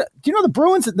do you know the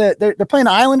Bruins? They're playing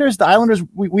the Islanders. The Islanders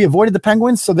we avoided the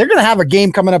Penguins, so they're going to have a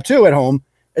game coming up too at home.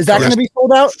 Is that going to be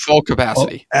sold out? Full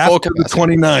capacity. After the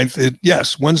 29th.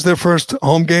 Yes. When's their first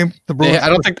home game? The Bruins. I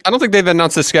don't think they've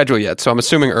announced the schedule yet, so I'm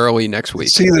assuming early next week.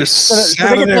 It's either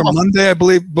Saturday or Monday, I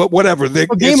believe. But whatever.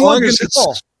 As long as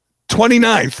it's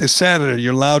 29th is Saturday,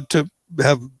 you're allowed to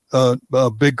have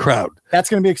a big crowd. That's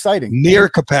going to be exciting. Near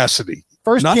capacity.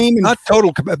 First game, not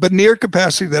total, but near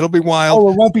capacity. That'll be wild.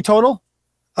 Oh, it won't be total.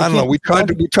 I don't know. We tried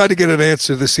to get an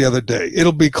answer the other day.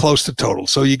 It'll be close to total.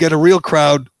 So you get a real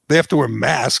crowd. They have to wear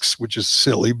masks, which is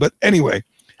silly. But anyway,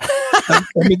 I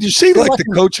mean, you see, like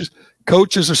the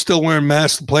coaches are still wearing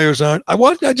masks. The players aren't.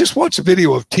 I just watched a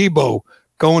video of Tebow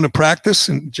going to practice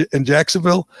in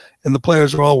Jacksonville, and the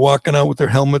players are all walking out with their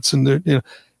helmets and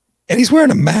and he's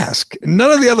wearing a mask. And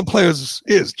none of the other players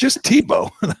is, just Tebow.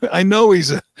 I know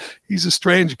he's a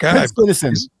strange guy.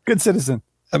 Good citizen.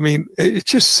 I mean,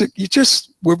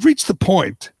 we've reached the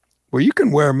point where you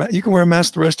can wear a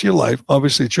mask the rest of your life.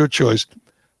 Obviously, it's your choice,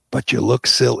 but you look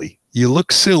silly. You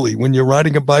look silly when you're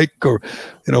riding a bike or,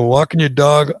 walking your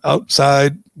dog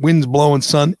outside, wind's blowing,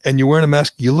 sun, and you're wearing a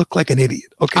mask. You look like an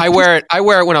idiot. Okay. I wear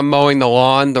it when I'm mowing the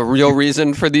lawn. The real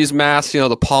reason for these masks,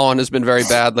 the pollen has been very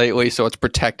bad lately, so it's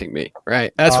protecting me.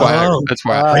 Right. That's why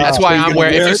I'm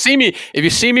wearing. If you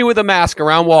see me with a mask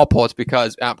around Walpole, it's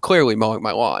because I'm clearly mowing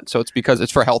my lawn. So it's because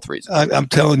it's for health reasons. I'm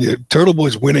telling you, Turtle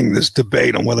Boy's winning this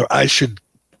debate on whether I should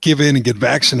give in and get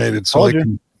vaccinated so I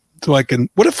can.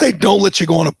 What if they don't let you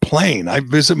go on a plane? I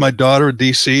visit my daughter in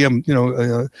DC.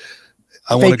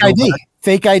 I want to go back.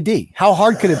 Fake ID. How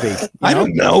hard could it be? I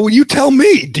don't know. You tell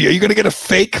me. Are you going to get a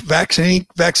fake vaccine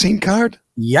card?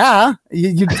 Yeah,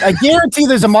 I guarantee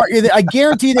there's I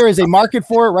guarantee there is a market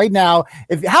for it right now.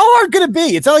 How hard could it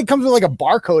be? It's not like it comes with like a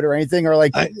barcode or anything or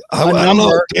like I don't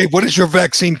know. Dave, what does your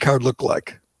vaccine card look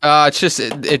like?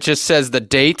 It just says the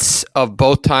dates of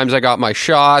both times I got my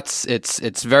shots.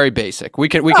 It's very basic. We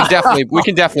can definitely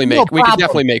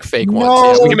make fake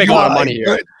ones. Yeah, we can make a lot of money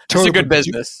here. It's a good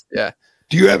business. Yeah.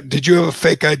 Did you have a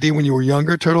fake ID when you were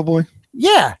younger, Turtle Boy?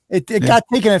 Yeah, it got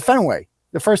taken at Fenway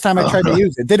the first time I tried to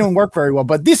use it. It didn't work very well.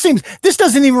 But this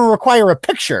doesn't even require a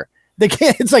picture. They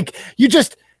can't. It's like you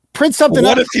just print something.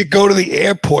 What if you go to the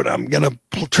airport? I'm gonna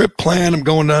trip plan. I'm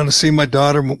going down to see my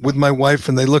daughter with my wife,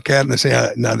 and they look at it and they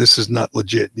say, "No, this is not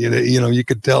legit." You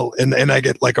could tell, and I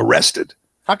get like arrested.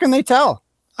 How can they tell?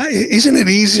 Isn't it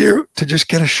easier to just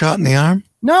get a shot in the arm?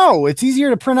 No, it's easier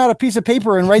to print out a piece of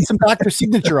paper and write some doctor's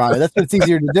signature on it. That's what it's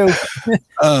easier to do.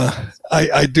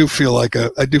 I do feel like a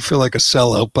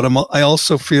sellout, but I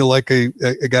also feel like a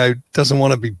guy who doesn't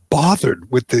want to be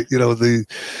bothered with the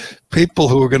people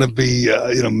who are going to be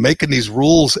making these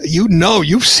rules.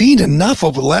 You've seen enough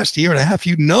over the last year and a half.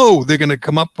 They're going to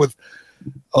come up with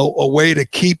a way to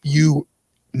keep you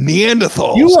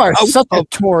Neanderthals. You are such a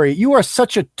Tory. You are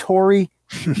such a Tory.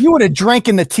 You would have drank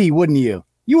in the tea, wouldn't you?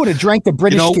 You would have drank the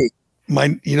British tea.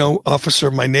 Officer,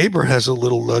 my neighbor has a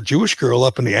little Jewish girl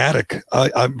up in the attic.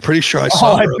 I'm pretty sure I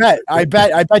saw her. I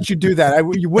bet you do that.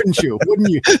 Wouldn't you?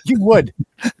 You would.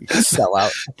 You sell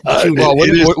out.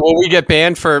 Will we get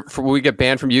banned from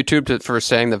YouTube for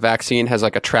saying the vaccine has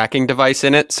like a tracking device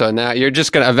in it? So now you're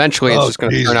just gonna eventually it's just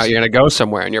gonna turn out you're gonna go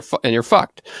somewhere and you're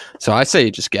fucked. So I say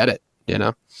you just get it.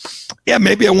 Yeah,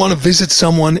 maybe I want to visit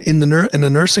someone in the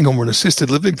nursing home or an assisted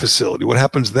living facility. What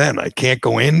happens then? I can't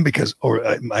go in or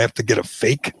I have to get a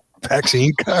fake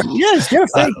vaccine card. Yes, get a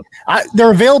fake.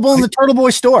 They're available in the Turtle Boy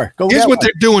store. Here's what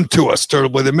they're doing to us, Turtle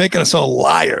Boy. They're making us all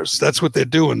liars. That's what they're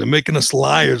doing. They're making us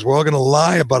liars. We're all going to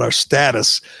lie about our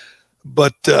status.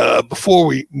 But before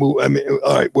we move,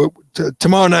 all right,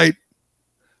 tomorrow night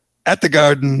at the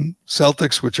Garden,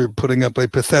 Celtics, which are putting up a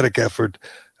pathetic effort,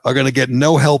 are going to get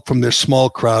no help from their small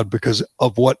crowd because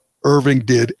of what Irving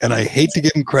did. And I hate to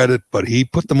give him credit, but he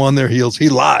put them on their heels. He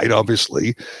lied,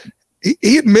 obviously.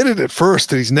 He admitted at first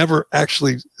that he's never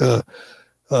actually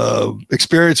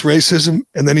experienced racism.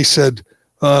 And then he said,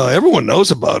 everyone knows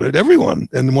about it. Everyone.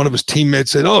 And one of his teammates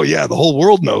said, oh, yeah, the whole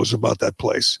world knows about that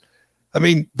place. I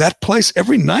mean, that place,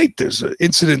 every night there's an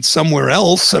incident somewhere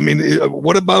else. I mean,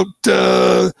 what about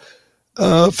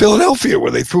Philadelphia,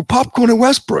 where they threw popcorn at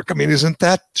Westbrook? I mean,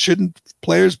 shouldn't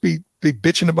players be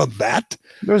bitching about that?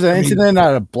 There was an incident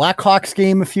at a Blackhawks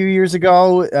game a few years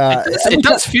ago. It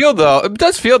does feel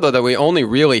though that we only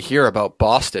really hear about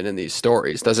Boston in these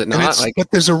stories, does it not?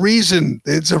 But there's a reason.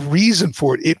 There's a reason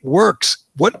for it. It works.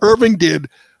 What Irving did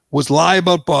was lie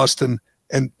about Boston,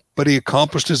 but he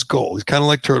accomplished his goal. He's kind of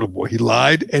like Turtle Boy. He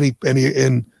lied and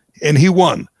he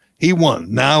won. He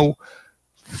won. Now,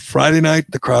 Friday night,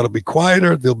 the crowd will be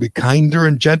quieter. They'll be kinder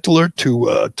and gentler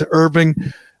to Irving.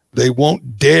 They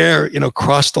won't dare,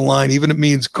 cross the line, even if it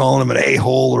means calling him an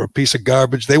a-hole or a piece of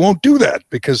garbage. They won't do that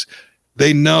because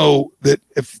they know that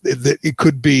if it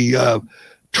could be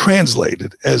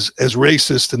translated as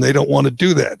racist, and they don't want to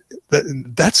do that.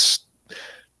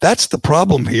 That's the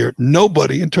problem here.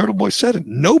 Nobody, and Turtle Boy said it,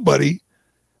 nobody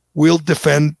will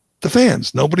defend the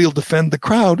fans. Nobody will defend the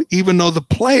crowd, even though the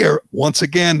player, once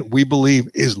again, we believe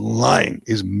is lying,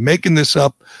 is making this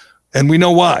up. And we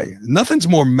know why. Nothing's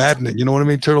more maddening. You know what I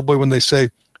mean, Turtle Boy, when they say,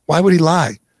 why would he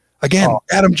lie? Again,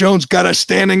 Adam Jones got a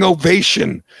standing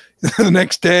ovation the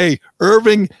next day.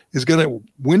 Irving is going to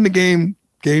win the game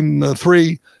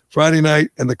 3 Friday night,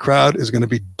 and the crowd is going to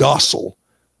be docile,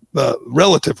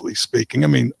 relatively speaking. I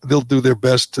mean, they'll do their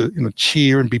best to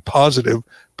cheer and be positive,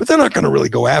 but they're not going to really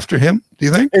go after him. Do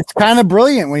you think? It's kind of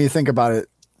brilliant when you think about it.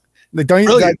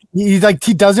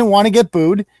 He doesn't want to get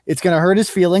booed. It's going to hurt his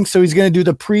feelings, so he's going to do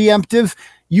the preemptive.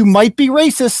 You might be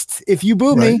racist if you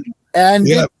boo me, and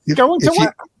go into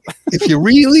work. If you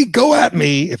really go at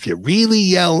me, if you really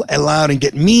yell aloud and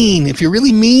get mean, if you're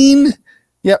really mean,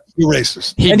 Yep. You're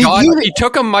racist. He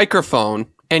took a microphone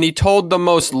and he told the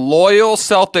most loyal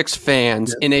Celtics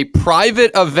fans in a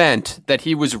private event that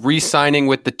he was re-signing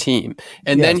with the team.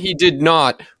 And then he did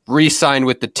not re-sign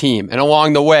with the team. And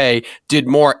along the way, did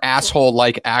more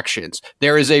asshole-like actions.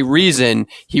 There is a reason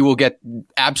he will get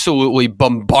absolutely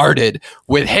bombarded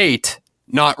with hate,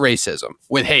 not racism,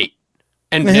 with hate.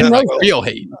 And real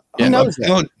hate.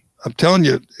 I'm telling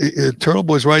you, Turtle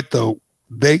Boy's right, though.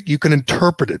 You can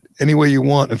interpret it any way you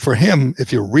want. And for him,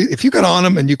 if you got on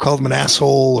him and you called him an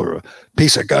asshole or a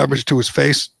piece of garbage to his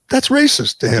face, that's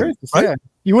racist to him. Racist, right? Yeah.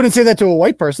 You wouldn't say that to a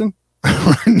white person.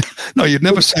 No, you'd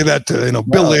never say that to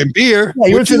Bill Lambier. Yeah,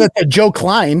 you would say that to Joe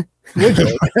Klein.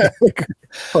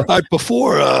 All right,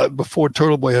 before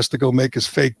Turtle Boy has to go make his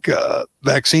fake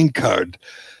vaccine card,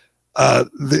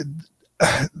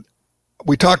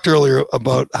 we talked earlier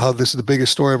about how this is the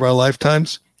biggest story of our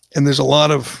lifetimes, and there's a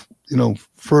lot of a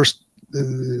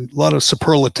lot of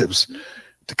superlatives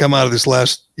to come out of this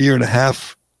last year and a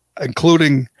half,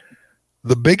 including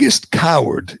the biggest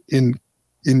coward in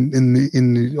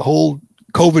the whole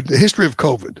COVID, the history of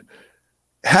COVID,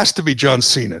 has to be John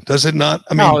Cena, does it not?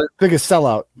 I mean, biggest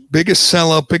sellout.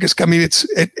 I mean,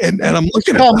 and I'm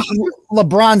looking at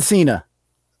LeBron Cena.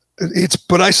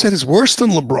 But I said it's worse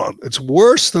than LeBron. It's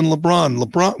worse than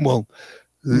LeBron. Well,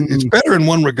 it's better in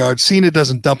one regard. Cena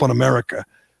doesn't dump on America.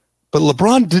 But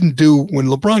LeBron didn't do, when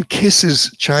LeBron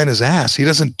kisses China's ass, he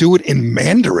doesn't do it in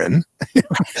Mandarin.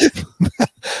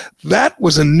 That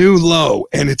was a new low,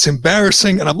 and it's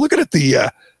embarrassing. And I'm looking at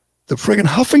the friggin'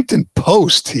 Huffington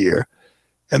Post here,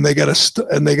 and they got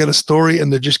a story,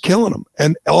 and they're just killing him.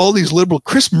 And all these liberal,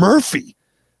 Chris Murphy,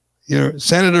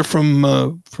 senator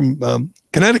from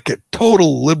Connecticut,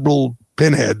 total liberal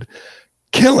pinhead,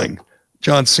 killing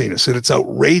John Cena, said it's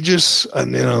outrageous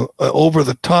and over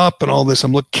the top and all this.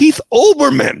 I'm looking. Keith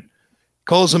Olbermann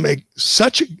calls him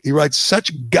he writes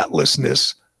such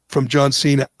gutlessness from John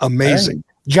Cena. Amazing.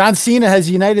 John Cena has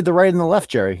united the right and the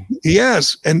left, Jerry. He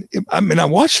has, and I mean, I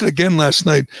watched it again last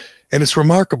night, and it's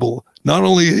remarkable. Not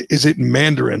only is it in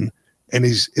Mandarin, and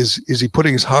is he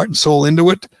putting his heart and soul into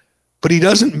it, but he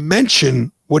doesn't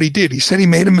mention what he did. He said he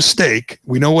made a mistake.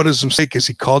 We know what his mistake is.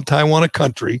 He called Taiwan a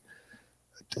country.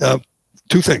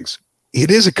 Two things. It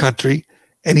is a country,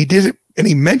 and he did it, and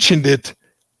he mentioned it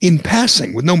in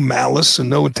passing with no malice and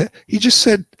no intent. He just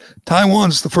said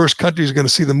Taiwan's the first country who's going to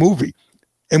see the movie.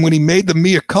 And when he made the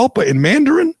mea culpa in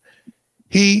Mandarin,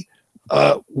 he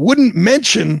wouldn't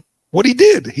mention what he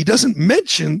did. He doesn't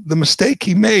mention the mistake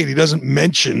he made. He doesn't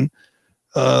mention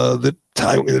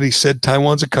that he said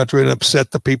Taiwan's a country and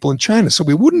upset the people in China. So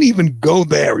we wouldn't even go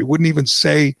there. He wouldn't even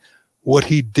say what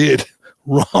he did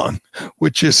wrong,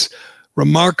 which is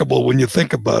remarkable when you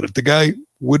think about it. The guy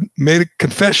made a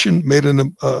confession, made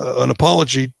an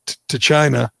apology to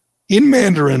China in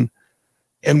Mandarin,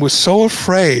 and was so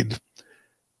afraid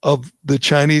of the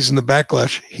Chinese and the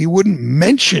backlash, he wouldn't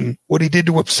mention what he did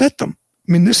to upset them.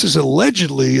 I mean, this is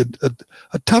allegedly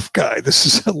a tough guy. This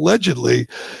is allegedly,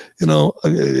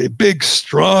 a big,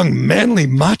 strong, manly,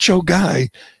 macho guy.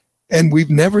 And we've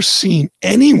never seen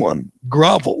anyone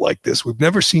grovel like this. We've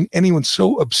never seen anyone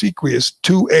so obsequious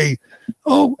to a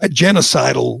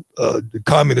genocidal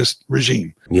communist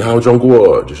regime. 你好，中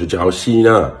国，这是叫西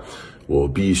纳。我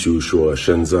必须说，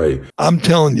现在 I'm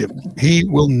telling you, he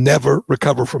will never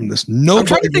recover from this. I'm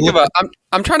trying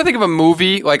to think of a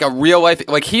movie, like a real life,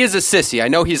 like he is a sissy. I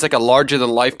know he's like a larger than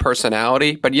life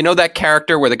personality, but you know that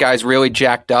character where the guy's really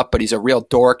jacked up, but he's a real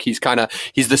dork. He's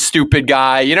the stupid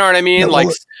guy. You know what I mean?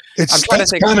 It's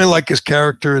kind of like his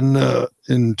character in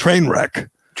Trainwreck.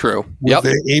 True. With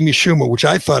Amy Schumer, which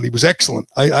I thought he was excellent.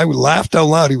 I laughed out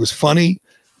loud. He was funny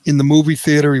in the movie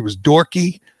theater. He was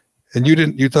dorky. And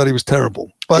you thought he was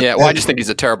terrible. But yeah, well, I just think he's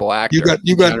a terrible actor.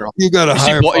 You got a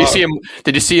higher. You see him?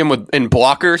 Did you see him in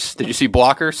Blockers? Did you see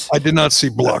Blockers? I did not see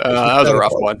Blockers. That was a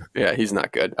rough one. Yeah, he's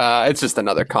not good. It's just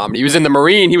another comedy. He was in the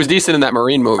Marine. He was decent in that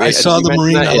Marine movie. I saw the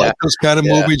Marine. I like those kind of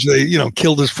movies. They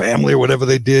killed his family or whatever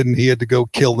they did, and he had to go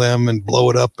kill them and blow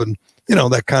it up and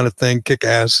that kind of thing. Kick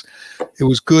ass. It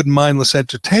was good, mindless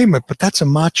entertainment. But that's a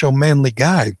macho, manly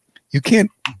guy. You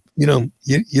can't. You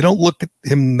don't look at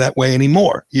him that way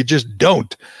anymore. You just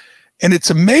don't. And it's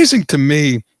amazing to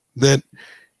me that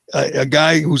a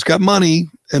guy who's got money,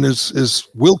 and as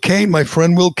Will Kane, my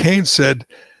friend Will Kane said,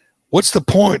 what's the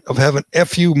point of having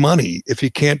FU money if you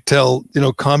can't tell,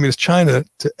 communist China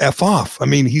to F off? I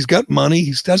mean, he's got money.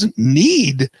 He doesn't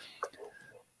need.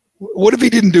 What if he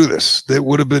didn't do this? That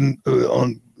would have been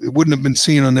it wouldn't have been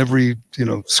seen on every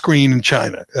screen in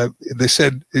China. They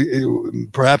said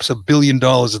perhaps $1 billion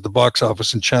at the box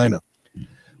office in China.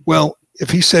 Well, if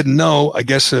he said no, I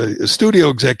guess a studio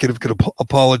executive could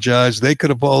apologize. They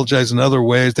could apologize in other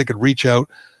ways. They could reach out,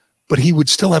 but he would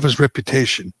still have his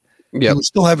reputation. He would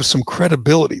still have some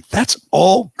credibility. That's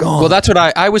all gone. Well, that's what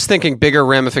I was thinking, bigger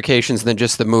ramifications than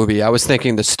just the movie. I was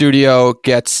thinking the studio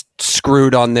gets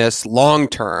screwed on this long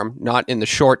term, not in the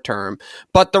short term.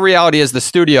 But the reality is the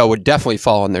studio would definitely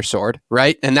fall on their sword,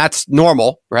 right? And that's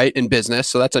normal, right, in business.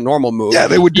 So that's a normal move. Yeah,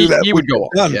 they would do that. He would go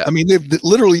on. Yeah. I mean, they've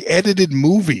literally edited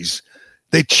movies.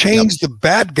 They changed the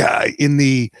bad guy in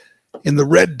the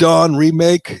Red Dawn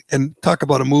remake, and talk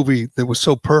about a movie that was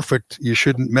so perfect you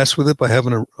shouldn't mess with it by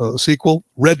having a sequel.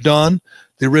 Red Dawn,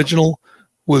 the original,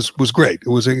 was great. It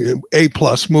was a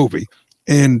plus movie,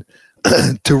 and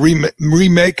to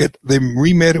remake it, they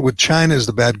remade it with China as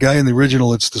the bad guy. In the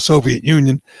original, it's the Soviet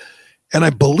Union, and I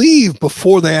believe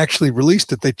before they actually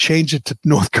released it, they changed it to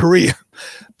North Korea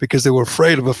because they were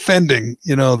afraid of offending,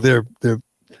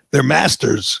 their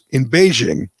masters in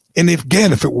Beijing. And if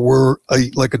it were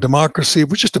like a democracy, it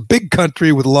was just a big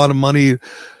country with a lot of money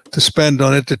to spend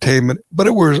on entertainment, but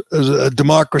it was a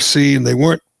democracy and they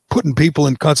weren't putting people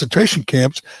in concentration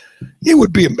camps, it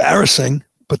would be embarrassing.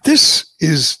 But this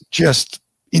is just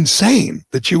insane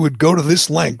that you would go to this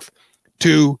length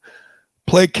to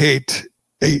placate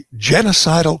a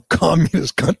genocidal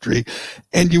communist country,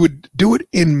 and you would do it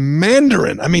in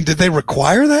Mandarin. I mean, did they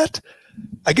require that?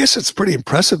 I guess it's pretty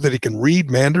impressive that he can read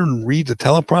Mandarin and read the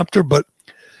teleprompter, but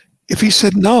if he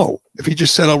said no, if he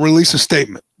just said, I'll release a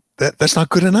statement, that's not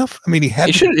good enough. I mean, he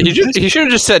should have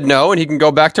just said no, and he can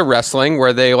go back to wrestling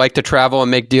where they like to travel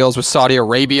and make deals with Saudi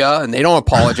Arabia, and they don't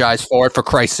apologize for it, for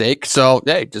Christ's sake. So,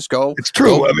 hey, just go. It's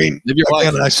true. Go, I mean,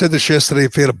 again, I said this yesterday,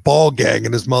 if he had a ball gag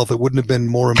in his mouth, it wouldn't have been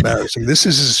more embarrassing. This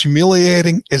is as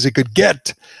humiliating as it could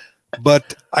get.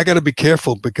 But I got to be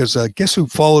careful because guess who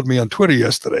followed me on Twitter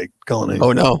yesterday, Colin?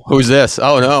 Oh, no. Who's this?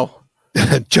 Oh, no.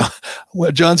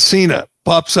 John Cena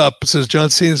pops up and says, John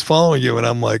Cena's following you. And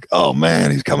I'm like, oh,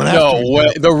 man, he's coming after me.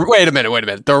 Wait a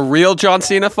minute. The real John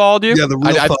Cena followed you? Yeah, the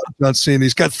real John Cena.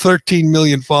 He's got 13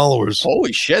 million followers.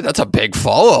 Holy shit, that's a big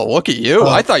follow. Look at you.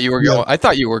 I thought you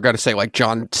were going to say like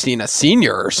John Cena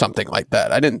Sr. or something like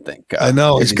that. I didn't think. I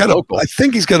know. I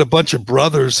think he's got a bunch of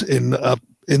brothers in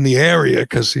the area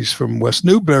because he's from West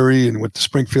Newbury and went to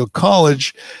Springfield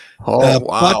College. Oh,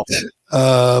 wow.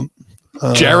 But,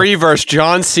 Jerry versus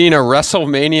John Cena,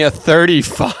 WrestleMania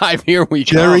 35. Here we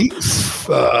go. Jerry,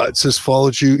 it says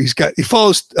followed you. He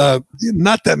follows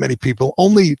not that many people,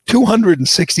 only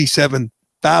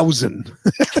 267,000.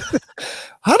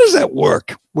 How does that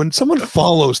work? When someone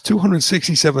follows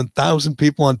 267,000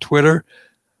 people on Twitter,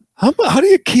 how do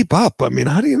you keep up? I mean,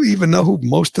 how do you even know who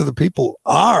most of the people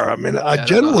are? I mean, I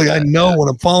know when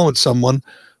I'm following someone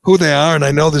who they are, and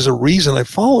I know there's a reason I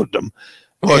followed them.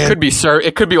 Well,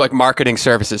 it could be like marketing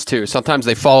services too. Sometimes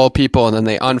they follow people and then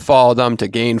they unfollow them to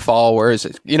gain followers.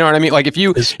 You know what I mean? Like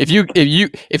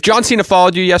if John Cena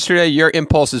followed you yesterday, your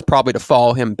impulse is probably to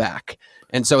follow him back.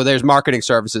 And so there's marketing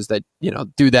services that,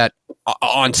 do that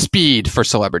on speed for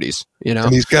celebrities, And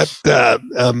he's got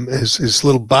his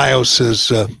little bio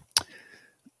says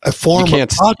a form of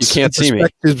thoughts and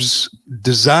perspectives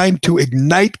designed to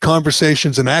ignite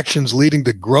conversations and actions leading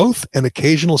to growth and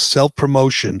occasional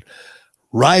self-promotion.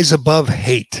 Rise above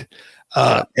hate.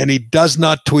 And he does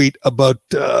not tweet about,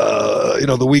 the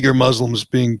Uyghur Muslims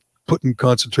being put in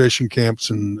concentration camps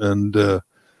and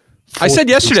I said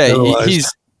yesterday,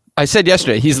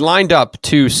 he's lined up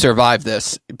to survive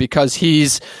this because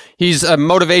he's a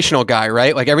motivational guy,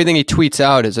 right? Like everything he tweets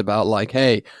out is about like,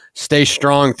 hey, stay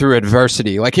strong through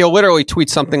adversity. Like he'll literally tweet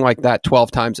something like that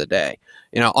 12 times a day,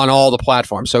 on all the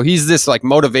platforms. So he's this like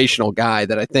motivational guy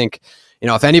that I think,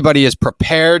 if anybody is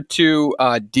prepared to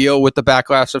deal with the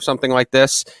backlash of something like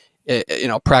this,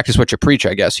 practice what you preach,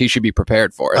 I guess. He should be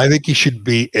prepared for it. I think he should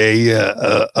be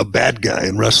a bad guy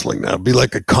in wrestling now. Be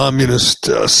like a communist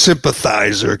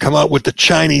sympathizer. Come out with the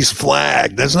Chinese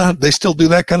flag. They still do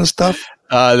that kind of stuff?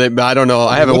 I don't know.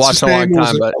 I haven't watched in a long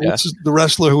time. But yeah. The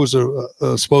wrestler who was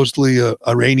supposedly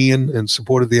Iranian and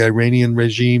supported the Iranian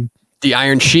regime? The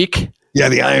Iron Sheik? Yeah,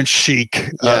 the Iron Sheik.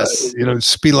 Yes.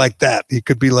 Just be like that. He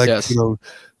could be like, Cena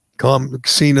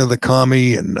the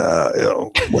commie and,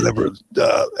 whatever.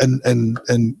 And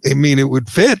I mean, it would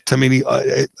fit. I mean,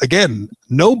 again,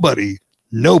 nobody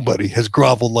has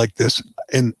groveled like this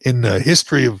in the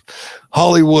history of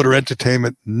Hollywood or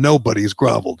entertainment. Nobody has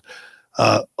groveled.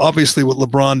 Obviously, what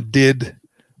LeBron did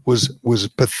was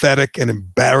pathetic and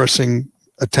embarrassing,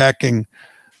 attacking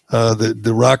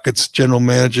the Rockets general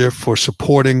manager for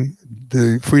supporting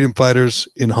the freedom fighters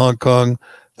in Hong Kong.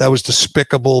 That was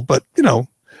despicable, but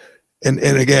And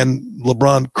again,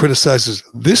 LeBron criticizes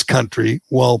this country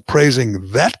while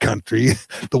praising that country,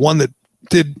 the one that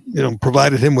did,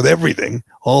 provided him with everything,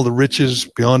 all the riches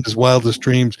beyond his wildest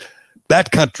dreams.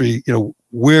 That country,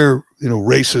 we're,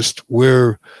 racist,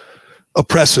 we're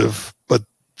oppressive, but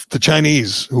the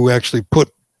Chinese who actually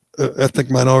put ethnic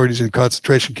minorities in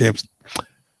concentration camps,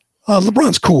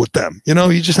 LeBron's cool with them.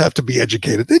 You just have to be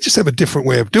educated. They just have a different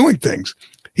way of doing things.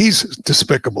 He's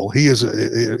despicable. He's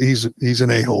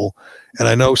an a-hole. And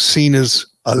I know Cena's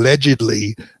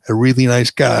allegedly a really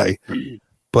nice guy,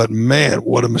 but man,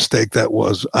 what a mistake that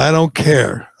was. I don't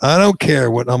care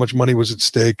how much money was at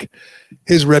stake.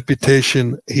 His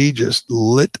reputation, he just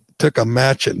took a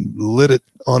match and lit it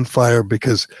on fire,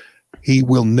 because he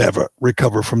will never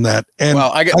recover from that. And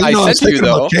I said to you,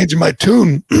 though, changing my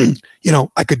tune,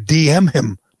 I could DM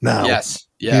him now. Yes.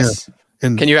 Yeah.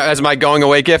 And Can you, as my going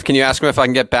away gift, can you ask him if I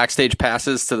can get backstage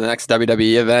passes to the next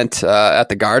WWE event at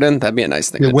the Garden? That'd be a nice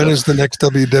thing. When is the next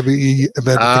WWE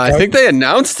event? I think they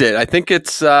announced it. I think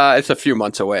it's a few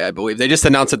months away, I believe. They just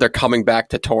announced that they're coming back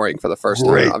to touring for the first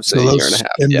time, obviously, a year and a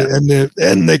half.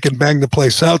 And they can bang the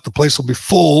place out. The place will be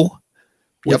full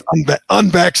with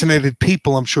unvaccinated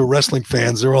people. I'm sure wrestling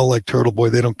fans, they're all like Turtle Boy.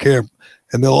 They don't care.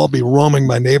 And they'll all be roaming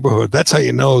my neighborhood. That's how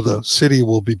you know the city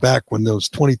will be back, when those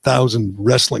 20,000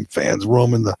 wrestling fans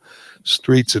roaming the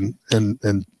streets and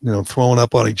throwing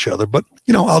up on each other. But,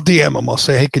 I'll DM them. I'll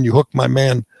say, hey, can you hook my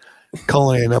man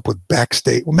Cullinane up with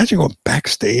backstage? Well, imagine going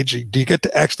backstage. Do you get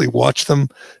to actually watch them,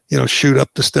 shoot up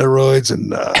the steroids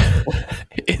and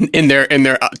in their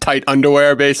tight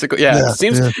underwear, basically? Yeah, it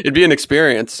seems it'd be an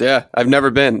experience. Yeah, I've never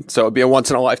been, so it'd be a once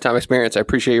in a lifetime experience. I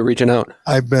appreciate you reaching out.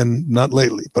 I've been, not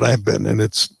lately, but I've been, and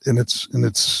it's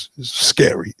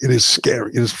scary. It is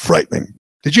scary. It is frightening.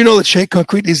 Did you know that Shea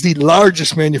Concrete is the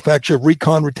largest manufacturer of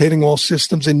recon retaining wall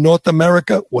systems in North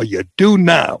America? Well, you do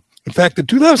now. In fact, in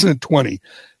 2020,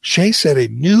 Shea set a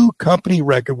new company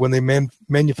record when they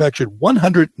manufactured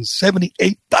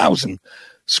 178,000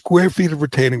 square feet of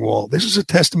retaining wall. This is a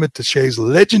testament to Shea's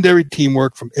legendary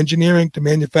teamwork, from engineering to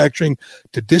manufacturing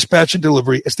to dispatch and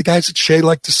delivery. As the guys at Shea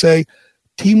like to say,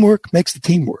 teamwork makes the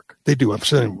team work. They do. I've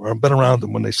been around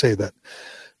them when they say that.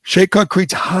 Shea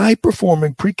Concrete's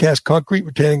high-performing precast concrete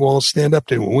retaining walls stand up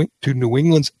to New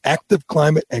England's active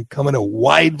climate and come in a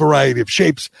wide variety of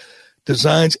shapes,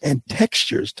 designs, and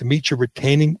textures to meet your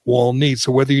retaining wall needs.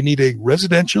 So whether you need a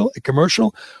residential, a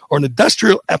commercial, or an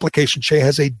industrial application, Shea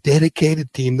has a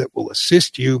dedicated team that will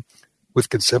assist you with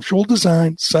conceptual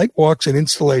design, site walks, and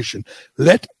installation.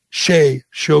 Let Shea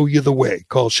show you the way.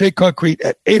 Call Shea Concrete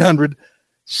at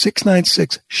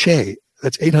 800-696-SHEA.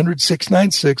 That's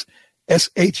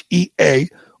 800-696-SHEA.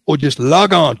 Or just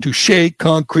log on to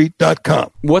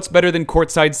SheaConcrete.com. What's better than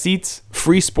courtside seats?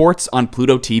 Free sports on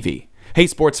Pluto TV. Hey,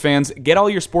 sports fans, get all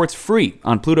your sports free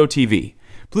on Pluto TV.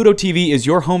 Pluto TV is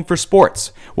your home for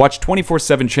sports. Watch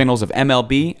 24/7 channels of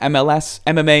MLB, MLS,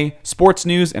 MMA, sports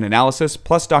news and analysis,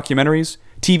 plus documentaries,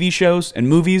 TV shows, and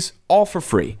movies, all for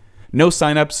free. No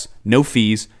signups, no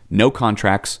fees, no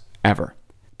contracts, ever.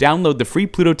 Download the free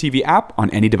Pluto TV app on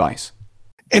any device.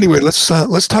 Anyway, let's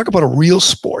talk about a real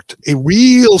sport,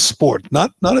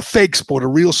 not a fake sport, a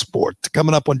real sport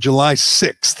coming up on July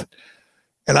 6th.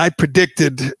 And I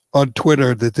predicted on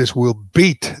Twitter that this will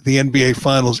beat the NBA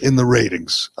Finals in the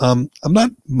ratings. I'm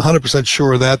not 100%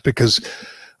 sure of that, because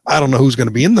I don't know who's going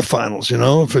to be in the finals.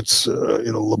 If it's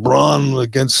LeBron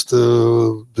against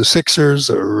the Sixers,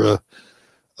 or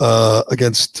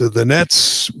against the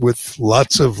Nets, with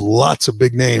lots of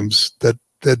big names that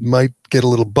might get a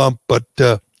little bump. But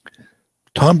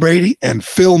Tom Brady and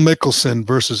Phil Mickelson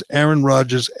versus Aaron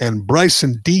Rodgers and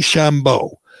Bryson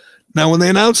DeChambeau. Now, when they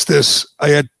announced this,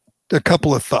 I had a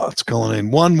couple of thoughts, Cullinane.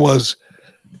 One was,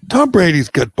 Tom Brady's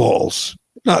got balls,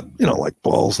 not like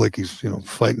balls like he's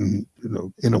fighting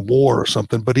in a war or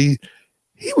something, but he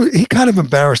kind of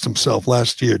embarrassed himself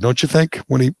last year, don't you think,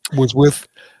 when he was with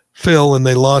Phil and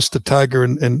they lost to Tiger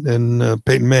and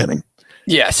Peyton Manning?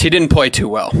 Yes, he didn't play too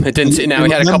well. He had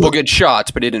a couple good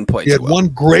shots, but he didn't play too well. He had one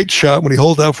great shot when he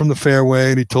holed out from the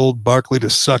fairway and he told Barkley to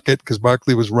suck it, because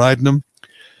Barkley was riding him.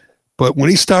 But when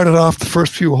he started off the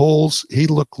first few holes, he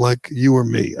looked like you or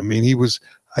me. I mean,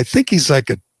 I think he's like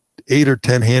a 8 or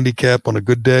 10 handicap on a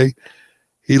good day.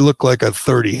 He looked like a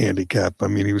 30 handicap. I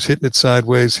mean, he was hitting it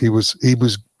sideways. He was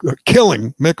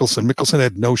killing Mickelson. Mickelson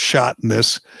had no shot in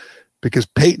this, because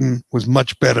Peyton was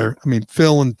much better. I mean,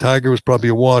 Phil and Tiger was probably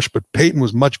a wash, but Peyton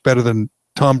was much better than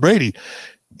Tom Brady.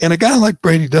 And a guy like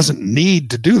Brady doesn't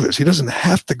need to do this. He doesn't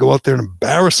have to go out there and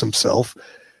embarrass himself.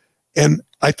 And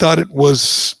I thought it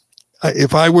was,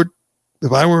 if I were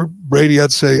Brady,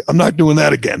 I'd say, I'm not doing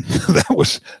that again.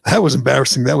 That was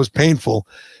embarrassing. That was painful.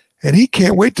 and he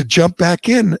can't wait to jump back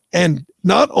in. And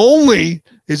not only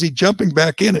is he jumping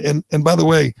back in, and by the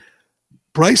way,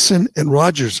 Bryson and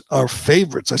Rogers are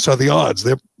favorites. I saw the odds.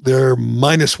 They're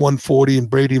minus 140, and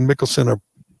Brady and Mickelson are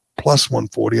plus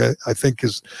 140, I think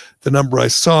is the number I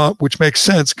saw, which makes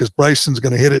sense because Bryson's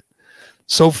going to hit it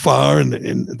so far,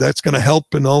 and that's going to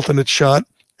help an alternate shot.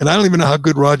 And I don't even know how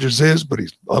good Rogers is, but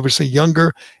he's obviously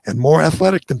younger and more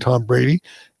athletic than Tom Brady.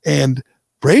 And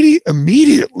Brady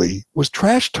immediately was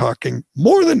trash talking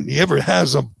more than he ever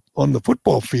has on the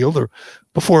football field or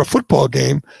before a football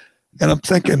game. And I'm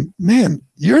thinking, man,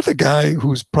 you're the guy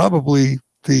who's probably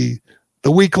the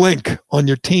weak link on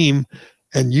your team,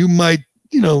 and you might,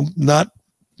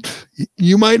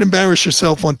 you might embarrass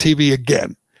yourself on TV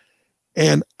again.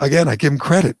 And again, I give him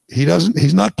credit.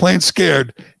 He's not playing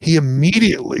scared. He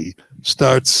immediately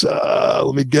starts,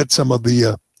 let me get some of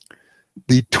the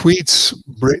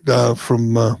tweets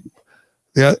from,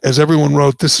 as everyone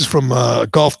wrote, this is from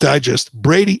Golf Digest.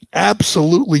 Brady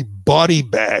absolutely body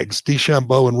bags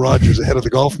DeChambeau and Rogers ahead of the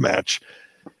golf match.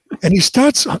 And he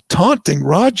starts taunting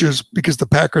Rogers because the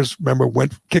Packers, remember,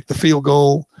 kicked the field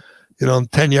goal, on the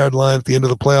 10-yard line at the end of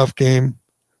the playoff game,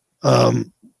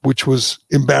 which was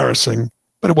embarrassing,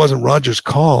 but it wasn't Rogers'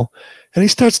 call. And he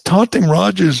starts taunting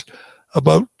Rogers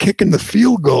about kicking the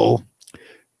field goal.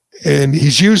 And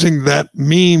he's using that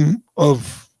meme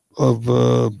of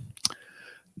DeChambeau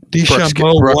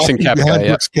Brooks and Koepka,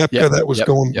 Brooks Koepka that was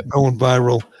going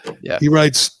viral. Yeah. He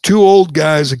writes, 2 old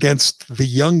guys against the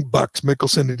young bucks,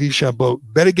 Mickelson and DeChambeau.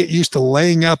 Better get used to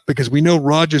laying up because we know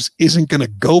Rogers isn't going to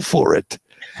go for it.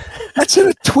 That's in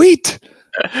a tweet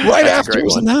right after it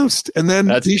was announced. And then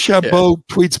DeChambeau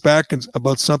tweets back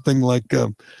about something like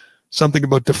something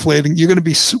about deflating. We're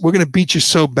going to beat you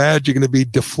so bad you're going to be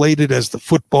deflated as the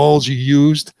footballs you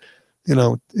used. In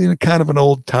kind of an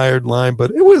old tired line,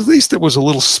 but at least it was a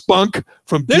little spunk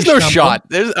from. There's no shot.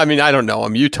 I don't know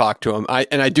him. You talk to him.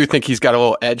 I do think he's got a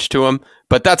little edge to him,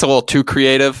 but that's a little too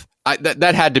creative.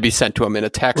 That had to be sent to him in a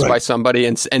text by somebody,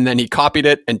 and then he copied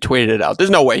it and tweeted it out. There's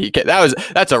no way he can.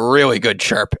 That's a really good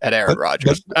chirp at Aaron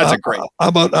Rodgers. That's a great. How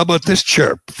about this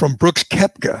chirp from Brooks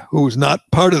Koepka, who was not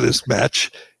part of this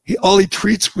match? All he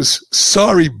tweets was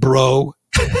 "Sorry, bro."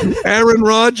 Aaron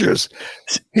Rodgers.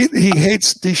 He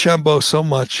hates DeChambeau so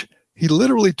much. He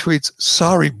literally tweets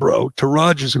 "Sorry, bro" to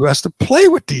Rodgers, who has to play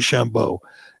with DeChambeau.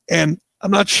 And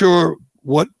I'm not sure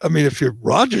if you're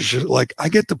Rodgers, you're like, I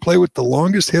get to play with the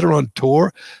longest hitter on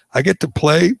tour. I get to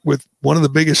play with one of the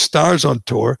biggest stars on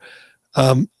tour.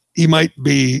 He might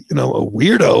be, a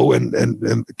weirdo, and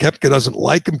Koepka doesn't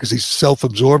like him because he's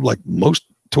self-absorbed like most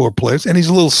tour players, and he's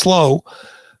a little slow.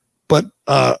 But,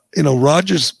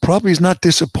 Rodgers probably is not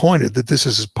disappointed that this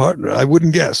is his partner. I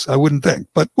wouldn't guess. I wouldn't think.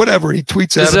 But whatever, he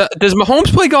tweets at Does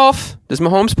Mahomes play golf? Does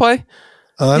Mahomes play?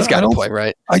 He's got to play,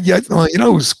 right?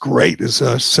 Who's great is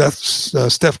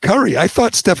Steph Curry. I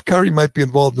thought Steph Curry might be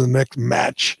involved in the next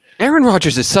match. Aaron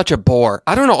Rodgers is such a bore.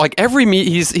 I don't know. Like every meet,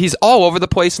 he's all over the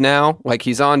place now. Like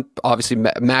he's on obviously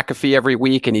McAfee every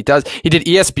week, and he did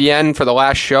ESPN for the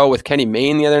last show with Kenny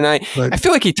Mayne the other night. Right. I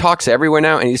feel like he talks everywhere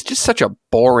now, and he's just such a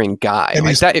boring guy. And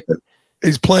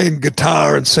he's playing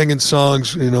guitar and singing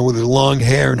songs, with his long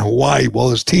hair in Hawaii, while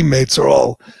his teammates are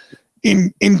all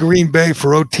in Green Bay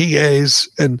for OTAs.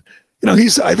 And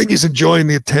I think he's enjoying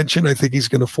the attention. I think he's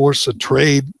going to force a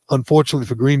trade, unfortunately,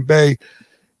 for Green Bay.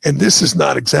 And this is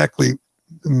not exactly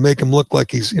make him look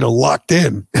like he's, locked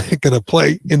in, going to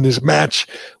play in this match.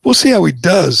 We'll see how he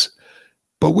does.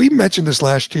 But we mentioned this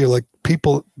last year, like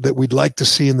people that we'd like to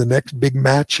see in the next big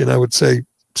match. And I would say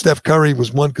Steph Curry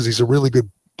was one because he's a really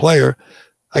good player.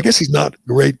 I guess he's not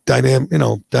great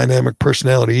dynamic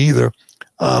personality either.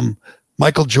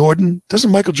 Michael Jordan,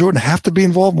 doesn't Michael Jordan have to be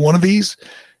involved in one of these?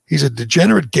 He's a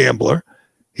degenerate gambler.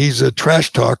 He's a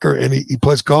trash talker, and he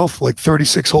plays golf like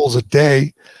 36 holes a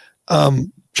day.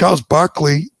 Charles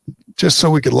Barkley, just so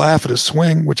we could laugh at his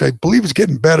swing, which I believe is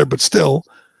getting better, but still,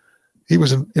 he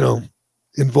was,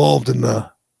 involved in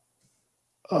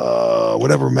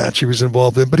whatever match he was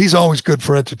involved in. But he's always good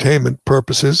for entertainment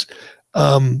purposes.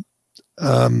 LeBron,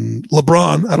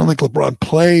 I don't think LeBron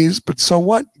plays, but so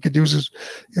what? You could use his,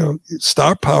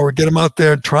 star power, get him out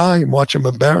there and try and watch him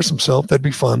embarrass himself. That'd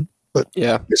be fun. But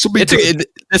yeah, this will be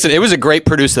listen, it was a great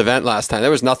produced event last time. There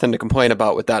was nothing to complain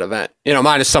about with that event.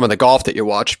 Minus some of the golf that you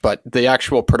watched, but the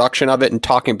actual production of it and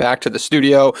talking back to the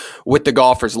studio with the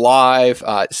golfers live.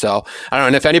 So I don't know.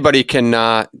 And if anybody can,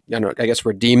 I guess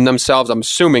redeem themselves, I'm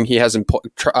assuming he hasn't.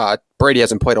 Brady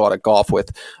hasn't played a lot of golf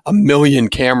with a million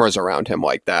cameras around him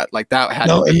like that. Like that had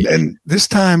to be. And this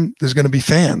time there's going to be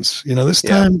fans. This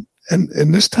time,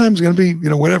 and this time's going to be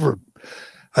whatever.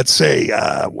 I'd say,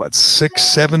 6,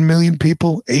 7 million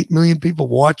people, 8 million people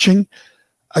watching.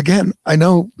 Again, I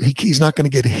know he's not going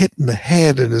to get hit in the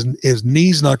head and his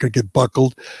knee's not going to get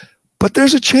buckled, but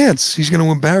there's a chance he's going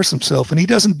to embarrass himself. And he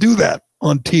doesn't do that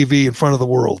on TV in front of the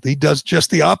world. He does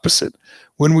just the opposite.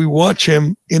 When we watch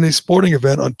him in a sporting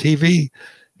event on TV,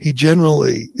 he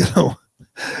generally,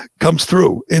 comes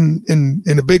through in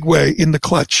a big way in the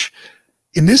clutch.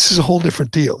 And this is a whole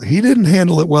different deal. He didn't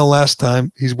handle it well last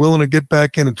time. He's willing to get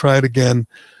back in and try it again.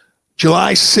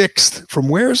 July 6th, from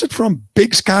where is it from?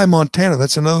 Big Sky, Montana.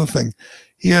 That's another thing.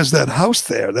 He has that house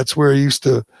there. That's where he used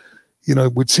to,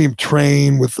 would see him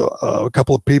train with a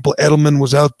couple of people. Edelman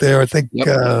was out there. I think,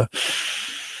 I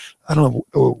don't know,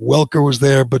 Welker was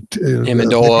there, but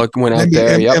Amendola went out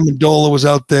there. Amendola was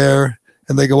out there,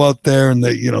 and they go out there and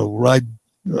they, ride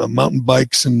mountain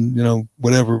bikes and,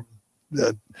 whatever,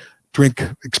 drink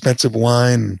expensive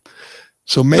wine.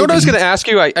 So maybe. You know what I was going to ask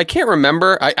you? I can't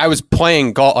remember. I was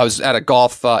playing golf. I was at a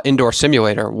golf indoor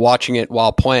simulator watching it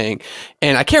while playing.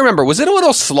 And I can't remember. Was it a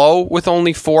little slow with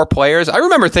only 4 players? I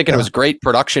remember thinking it was great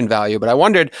production value, but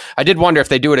I did wonder if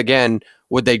they do it again,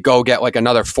 would they go get like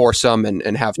another foursome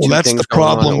and have two things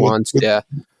going on at once?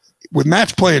 With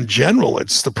match play in general,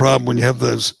 it's the problem when you have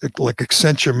those like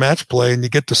Accenture match play and you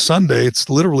get to Sunday, it's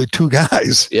literally 2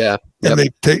 guys. Yeah. And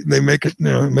they make it,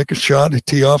 make a shot, a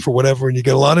tee off or whatever, and you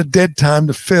get a lot of dead time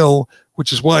to fill,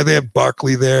 which is why they have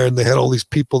Barkley there and they had all these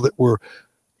people that were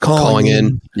calling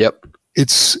in. Yep.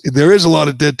 There is a lot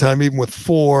of dead time even with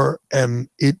 4, and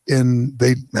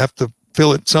they have to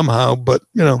fill it somehow, but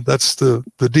that's the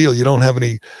deal. You don't have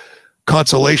any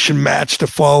consolation match to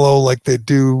follow like they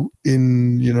do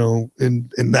in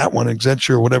that one,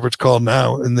 Accenture or whatever it's called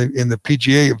now. In the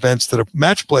PGA events that are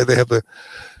match play, they have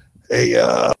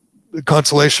a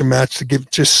consolation match to give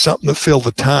just something to fill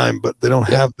the time, but they don't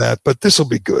have that. But this will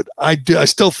be good. I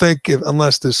still think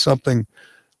unless there's something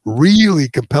really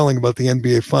compelling about the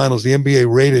NBA Finals, the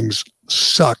NBA ratings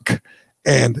suck,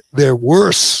 and they're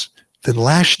worse than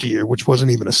last year, which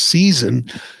wasn't even a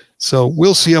season. So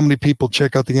we'll see how many people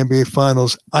check out the NBA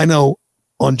Finals. I know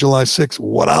on July 6th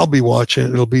what I'll be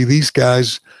watching. It'll be these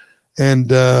guys, and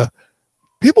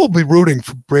people will be rooting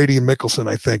for Brady and Mickelson,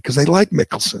 I think, because they like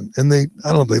Mickelson, and they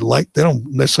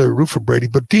don't necessarily root for Brady,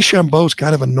 but DeChambeau's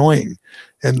kind of annoying,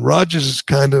 and Rodgers is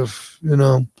kind of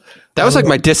That was like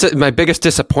my biggest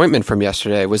disappointment from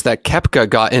yesterday was that Koepka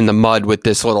got in the mud with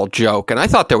this little joke. And I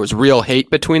thought there was real hate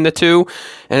between the two.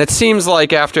 And it seems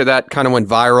like after that kind of went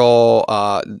viral,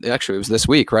 actually it was this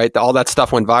week, right? All that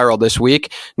stuff went viral this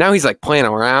week. Now he's like playing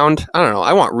around. I don't know.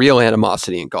 I want real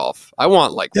animosity in golf. I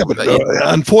want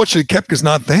unfortunately Koepka's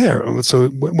not there. So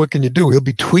what can you do? He'll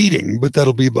be tweeting, but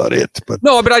that'll be about it. But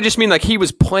no, but I just mean like he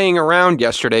was playing around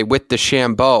yesterday with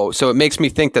DeChambeau. So it makes me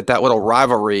think that little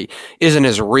rivalry isn't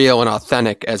as real and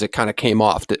authentic as it kind of came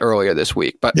off earlier this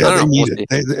week. But I don't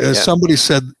know. Somebody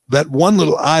said that one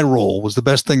little eye roll was the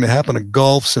best thing to happen to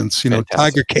golf since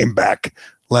Tiger came back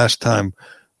last time.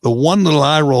 The one little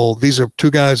eye roll. These are 2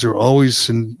 guys who are always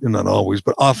not always,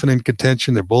 but often in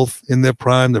contention. They're both in their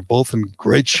prime. They're both in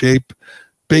great shape,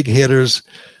 big hitters.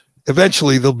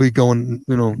 Eventually they'll be going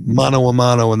mano a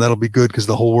mano, and that'll be good because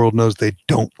the whole world knows they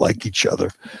don't like each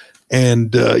other.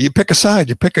 And you pick a side,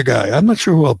 you pick a guy. I'm not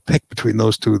sure who I'll pick between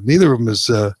those two. Neither of them is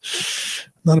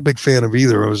not a big fan of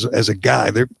either as a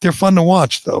guy. They're fun to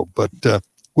watch, though. But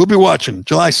we'll be watching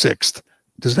July 6th.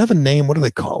 Does it have a name? What do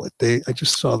they call it? I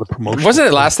just saw the promotion. Wasn't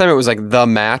it last time it was like The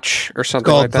Match or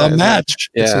something like that? The Match.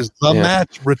 It says The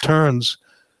Match returns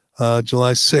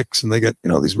July 6th. And they got,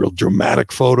 these real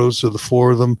dramatic photos of the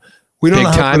 4 of them. We don't know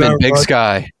Big time in Big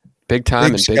Sky. Big time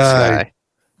in Big Sky.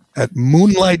 At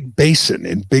Moonlight Basin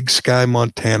in Big Sky,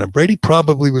 Montana. Brady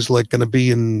probably was going to be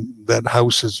in that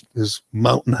house, his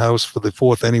mountain house for the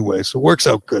 4th anyway. So it works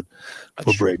out good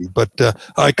for Brady. But all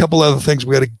right, a couple other things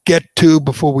we got to get to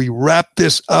before we wrap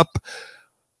this up.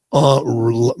 I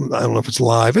don't know if it's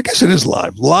live. I guess it is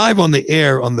live. Live on the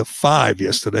air on the 5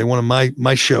 yesterday, one of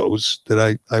my shows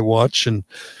that I watch and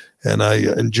I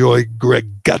enjoy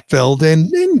Greg Gutfeld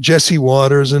and Jesse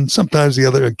Waters and sometimes the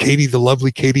other, the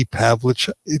lovely Katie Pavlich.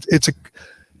 It's a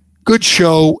good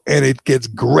show and it gets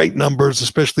great numbers,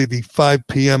 especially the 5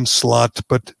 p.m. slot.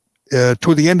 But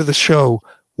toward the end of the show,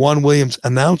 Juan Williams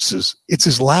announces it's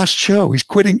his last show. He's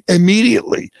quitting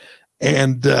immediately.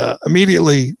 And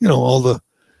immediately, all the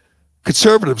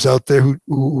conservatives out there who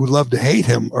love to hate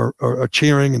him are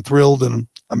cheering and thrilled. And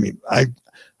I mean,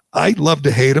 I love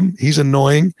to hate him. He's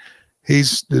annoying. He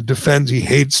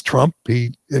hates Trump.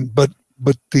 But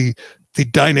the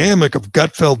dynamic of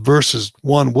Gutfeld versus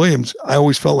Juan Williams, I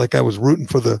always felt like I was rooting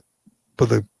for the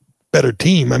better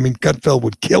team. I mean, Gutfeld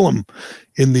would kill him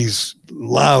in these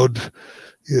loud,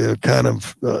 kind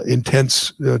of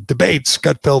intense debates.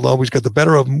 Gutfeld always got the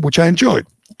better of him, which I enjoyed.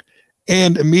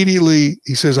 And immediately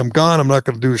he says, I'm gone. I'm not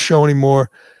going to do the show anymore.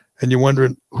 And you're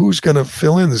wondering who's going to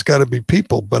fill in. There's got to be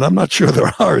people, but I'm not sure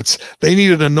there are. They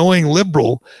need an annoying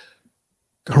liberal.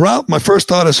 My first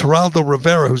thought is Geraldo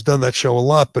Rivera, who's done that show a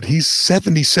lot, but he's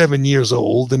 77 years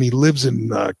old and he lives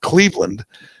in Cleveland.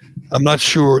 I'm not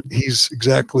sure he's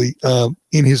exactly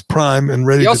in his prime and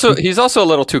ready. He's also a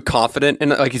little too confident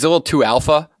and he's a little too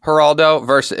alpha,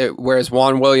 Geraldo, whereas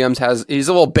Juan Williams he's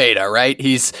a little beta, right?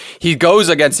 He goes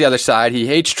against the other side. He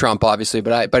hates Trump, obviously,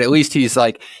 but at least he's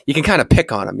like, you can kind of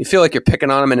pick on him. You feel like you're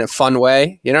picking on him in a fun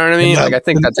way. You know what I mean? I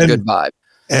think that's a good vibe.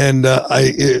 And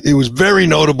it was very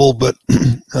notable, but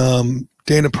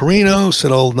Dana Perino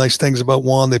said all nice things about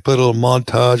Juan. They put a little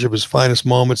montage of his finest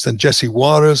moments. Then Jesse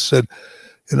Waters said,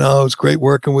 it's great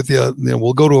working with you.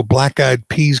 We'll go to a Black Eyed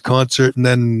Peas concert. And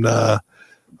then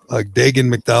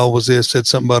Dagan McDowell was there, said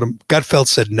something about him. Gutfeld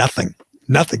said nothing.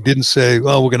 Didn't say,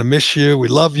 we're going to miss you. We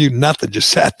love you. Nothing.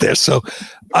 Just sat there. So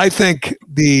I think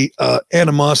the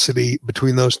animosity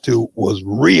between those two was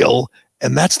real.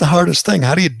 And that's the hardest thing.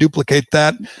 How do you duplicate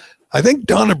that? I think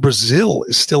Donna Brazil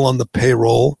is still on the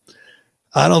payroll.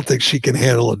 I don't think she can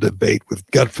handle a debate with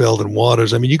Gutfeld and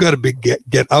Waters. I mean, you got to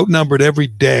get outnumbered every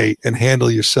day and handle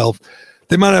yourself.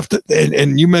 They might have to,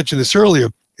 and you mentioned this earlier,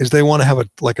 is they want to have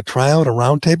a tryout, a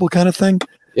roundtable kind of thing.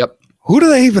 Yep. Who do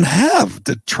they even have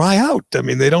to try out? I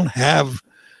mean, they don't have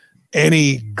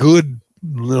any good,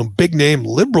 big name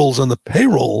liberals on the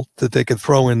payroll that they could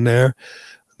throw in there.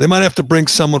 They might have to bring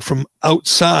someone from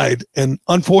outside. And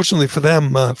unfortunately for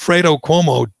them, Fredo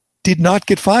Cuomo did not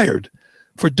get fired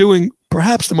for doing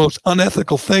perhaps the most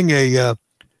unethical thing a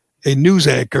news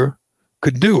anchor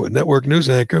could do, a network news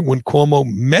anchor, when Cuomo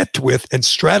met with and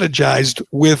strategized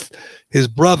with his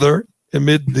brother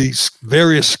amid these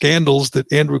various scandals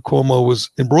that Andrew Cuomo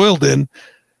was embroiled in.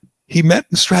 He met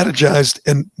and strategized,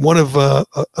 and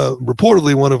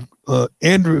reportedly one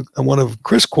of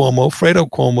Chris Cuomo, Fredo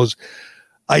Cuomo's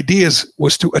ideas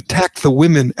was to attack the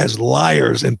women as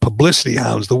liars and publicity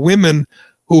hounds, the women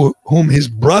whom his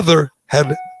brother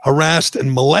had harassed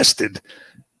and molested.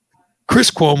 Chris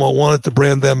Cuomo wanted to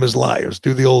brand them as liars,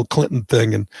 do the old Clinton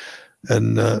thing and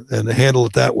handle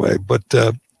it that way. But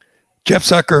Jeff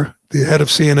Zucker, the head of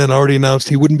CNN, already announced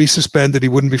he wouldn't be suspended, he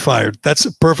wouldn't be fired. That's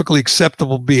a perfectly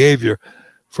acceptable behavior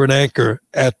for an anchor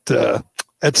at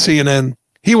CNN.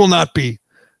 He will not be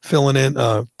filling in,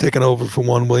 taking over for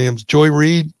Juan Williams. Joy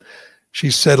Reid, she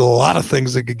said a lot of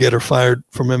things that could get her fired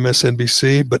from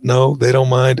MSNBC, but no, they don't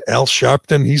mind. Al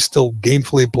Sharpton, he's still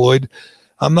gainfully employed.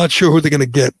 I'm not sure who they're going to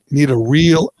get. Need a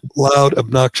real loud,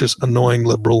 obnoxious, annoying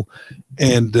liberal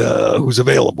and who's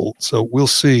available. So we'll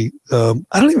see. I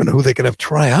don't even know who they can have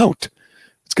try out.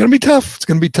 It's going to be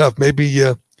tough. Maybe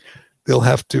they'll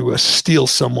have to steal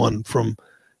someone from,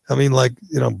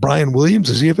 Brian Williams,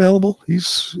 is he available?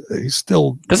 He's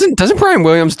still. Doesn't Brian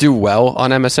Williams do well on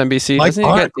MSNBC?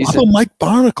 Mike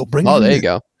Barnacle. Bring him there in. you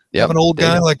go. Yep. Have an old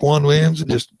guy like Juan Williams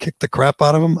and just kick the crap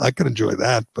out of him. I could enjoy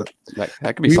that, but that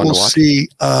could be fun to watch.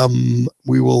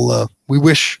 We will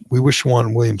see. We wish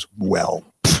Juan Williams well.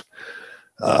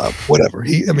 Whatever.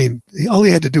 All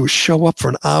he had to do was show up for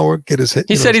an hour, get his hit.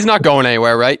 He said he's not going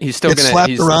anywhere, right? He's still going to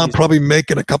slapped around, probably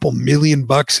making a couple $1 million.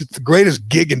 It's the greatest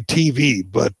gig in TV,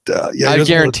 but I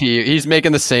guarantee you, he's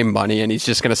making the same money, and he's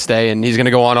just going to stay, and he's going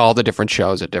to go on all the different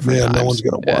shows at different times. No one's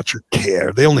going to watch or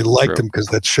care. They only liked him because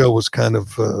that show was kind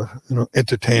of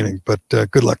entertaining. But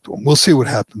good luck to him. We'll see what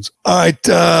happens. All right,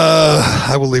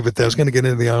 I will leave it there. I was going to get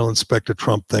into the Ireland Spectre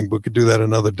Trump thing, but we could do that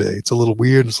another day. It's a little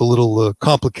weird. It's a little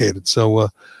complicated. So.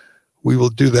 We will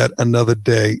do that another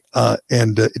day.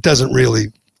 And it doesn't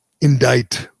really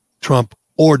indict Trump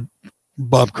or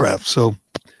Bob Kraft. So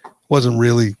it wasn't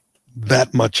really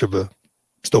that much of a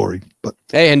story. But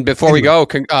hey, and before we go,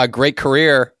 great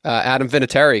career, Adam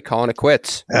Vinatieri calling it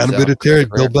quits. Vinatieri,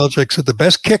 Bill Belichick said the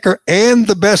best kicker and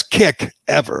the best kick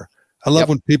ever. I love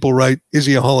when people write, is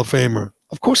he a Hall of Famer?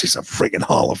 Of course he's a friggin'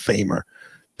 Hall of Famer.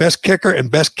 Best kicker and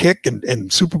best kick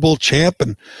and Super Bowl champ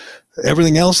and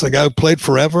everything else, the guy who played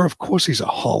forever, of course he's a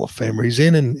Hall of Famer. He's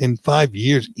in 5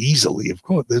 years easily, of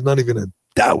course. There's not even a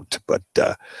doubt. But,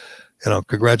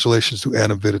 congratulations to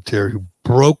Adam Vinatieri, who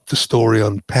broke the story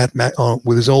on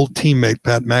with his old teammate,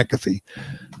 Pat McAfee.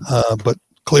 But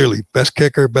clearly best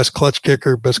kicker, best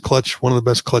clutch, one of the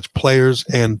best clutch players.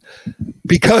 And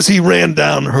because he ran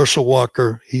down Herschel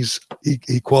Walker, he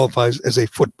qualifies as a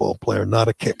football player, not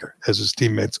a kicker, as his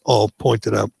teammates all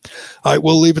pointed out. All right,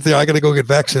 we'll leave it there. I got to go get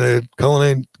vaccinated.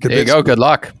 Cullinane, there you go. Good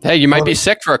luck. Hey, you might be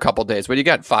sick for a couple days. What do you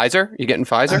got? Pfizer? You getting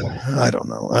Pfizer? I don't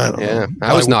know. Yeah,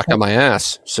 I was knocked on my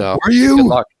ass. So were you? Good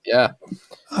luck. Yeah.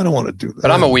 I don't want to do that.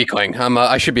 But I'm a weakling.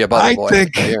 I should be a bubble boy. I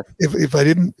think if I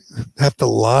didn't have to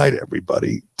lie to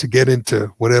everybody to get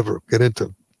into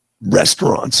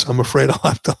restaurants, I'm afraid I'll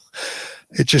have to.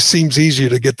 It just seems easier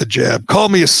to get the jab. Call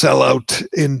me a sellout,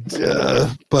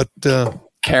 but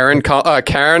Karen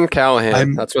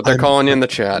Callahan. That's what they're calling you in the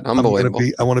chat. Unbelievable.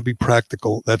 I want to be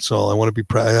practical. That's all. I want to be.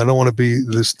 I don't want to be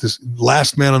this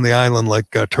last man on the island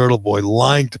like Turtle Boy,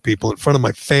 lying to people in front of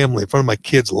my family, in front of my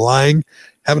kids, lying.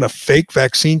 Having a fake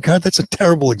vaccine card, that's a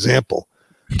terrible example.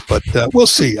 But we'll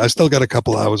see. I still got a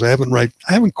couple hours. I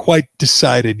haven't quite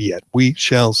decided yet. We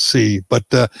shall see. But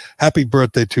happy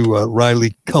birthday to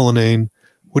Riley Cullinane.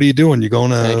 What are you doing? You going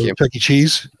to Chuck E.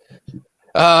 Cheese?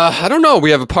 I don't know.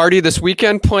 We have a party this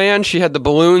weekend planned. She had the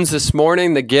balloons this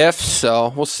morning, the gifts.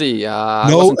 So we'll see.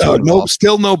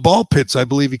 Still no ball pits. I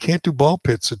believe you can't do ball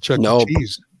pits at Chuck E.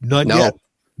 Cheese. Not yet.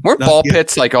 Weren't ball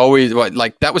pits like always?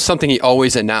 Like that was something he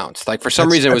always announced. Like for some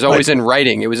reason, it was always in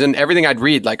writing. It was in everything I'd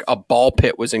read. Like a ball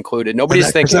pit was included.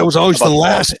 Nobody's thinking that was always the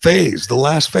last phase. The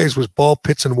last phase was ball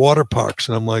pits and water parks,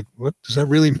 and I'm like, what does that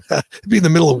really matter? It'd be in the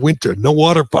middle of winter, no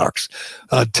water parks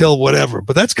till whatever.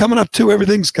 But that's coming up too.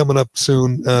 Everything's coming up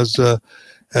soon as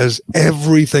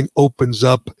everything opens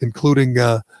up, including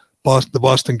the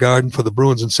Boston Garden for the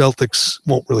Bruins and Celtics.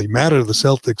 Won't really matter to the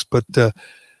Celtics, but.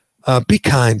 Be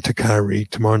kind to Kyrie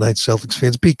tomorrow night, Celtics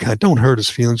fans. Be kind. Don't hurt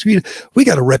his feelings. We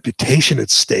got a reputation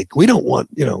at stake. We don't want,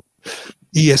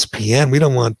 ESPN. We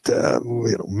don't want,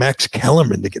 Max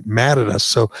Kellerman to get mad at us.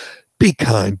 So be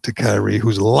kind to Kyrie,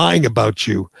 who's lying about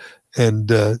you.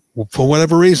 And for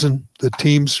whatever reason, the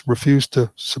teams refuse to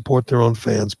support their own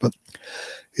fans. But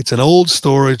it's an old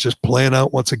story, just playing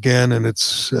out once again, and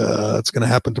it's going to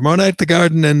happen tomorrow night at the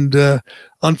Garden. And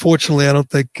unfortunately, I don't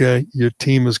think your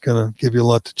team is going to give you a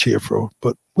lot to cheer for,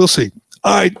 but we'll see.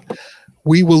 All right,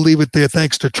 we will leave it there.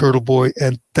 Thanks to Turtle Boy,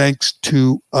 and thanks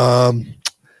to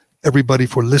everybody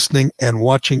for listening and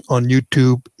watching on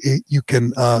YouTube. You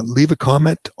can leave a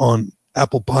comment on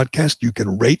Apple Podcast. You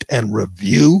can rate and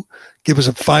review. Give us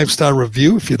a 5-star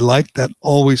review if you'd like. That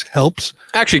always helps.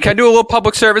 Actually, can I do a little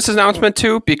public service announcement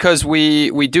too? Because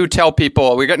we do tell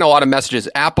people, we're getting a lot of messages.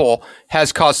 Apple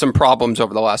has caused some problems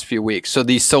over the last few weeks. So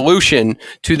the solution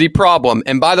to the problem,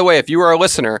 and by the way, if you are a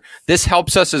listener, this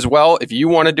helps us as well. If you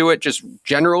want to do it just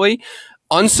generally,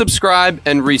 unsubscribe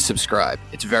and resubscribe.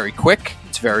 It's very quick.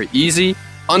 It's very easy.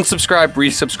 Unsubscribe,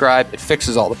 resubscribe. It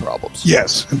fixes all the problems.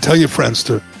 Yes, and tell your friends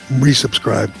to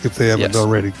resubscribe if they haven't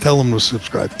already. Tell them to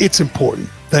subscribe. It's important.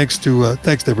 Thanks to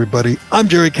everybody. I'm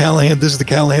Jerry Callahan. This is the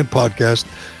Callahan Podcast,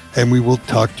 and we will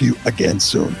talk to you again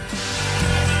soon.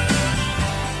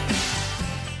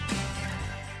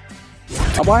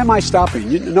 Why am I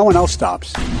stopping? No one else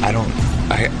stops.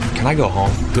 Can I go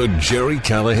home? The Jerry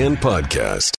Callahan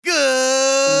Podcast.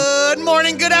 Good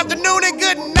morning, good afternoon, and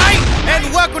good night.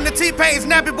 And welcome to T-Pain's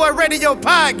Nappy Boy Radio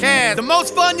Podcast. The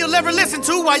most fun you'll ever listen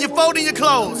to while you're folding your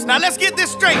clothes. Now let's get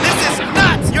this straight. This is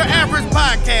not your average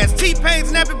podcast.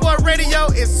 T-Pain's Nappy Boy Radio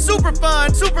is super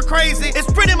fun, super crazy.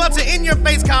 It's pretty much an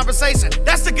in-your-face conversation.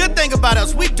 That's the good thing about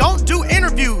us. We don't do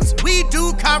interviews. We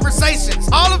do conversations.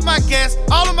 All of my guests,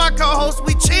 all of my co-hosts,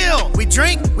 we chill. We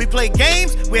drink, we play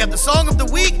games. We have the song of the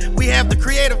week. We have the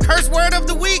creative curse word of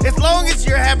the week. As long as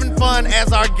you're having fun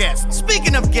as our guest.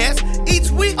 Speaking of guests, each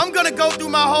week I'm going to go through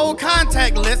my whole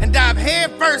contact list and dive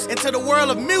head first into the world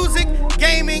of music,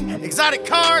 gaming, exotic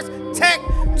cars, tech,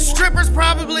 strippers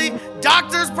probably,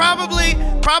 doctors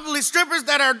probably strippers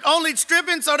that are only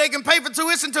stripping so they can pay for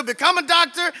tuition to become a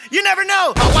doctor. You never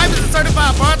know. My wife is a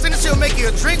certified bartender. She'll make you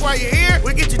a drink while you're here.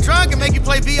 We'll get you drunk and make you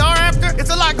play VR after.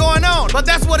 It's a lot going on. But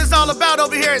that's what it's all about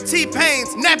over here at T-Pain's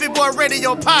Nappy Boy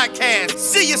Radio Podcast.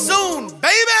 See you soon,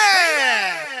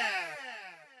 baby!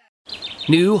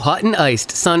 New hot and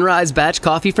iced Sunrise Batch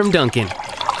Coffee from Dunkin'.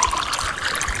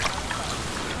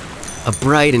 A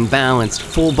bright and balanced,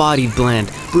 full-bodied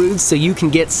blend brewed so you can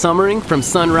get summering from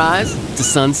sunrise to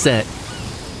sunset.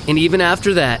 And even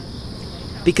after that,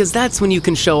 because that's when you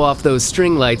can show off those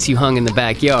string lights you hung in the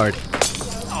backyard.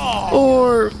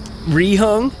 Or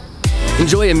re-hung.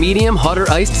 Enjoy a medium, hotter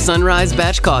iced Sunrise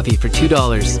Batch Coffee for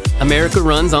 $2. America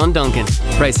runs on Dunkin'.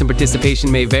 Price and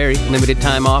participation may vary. Limited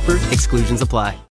time offer. Exclusions apply.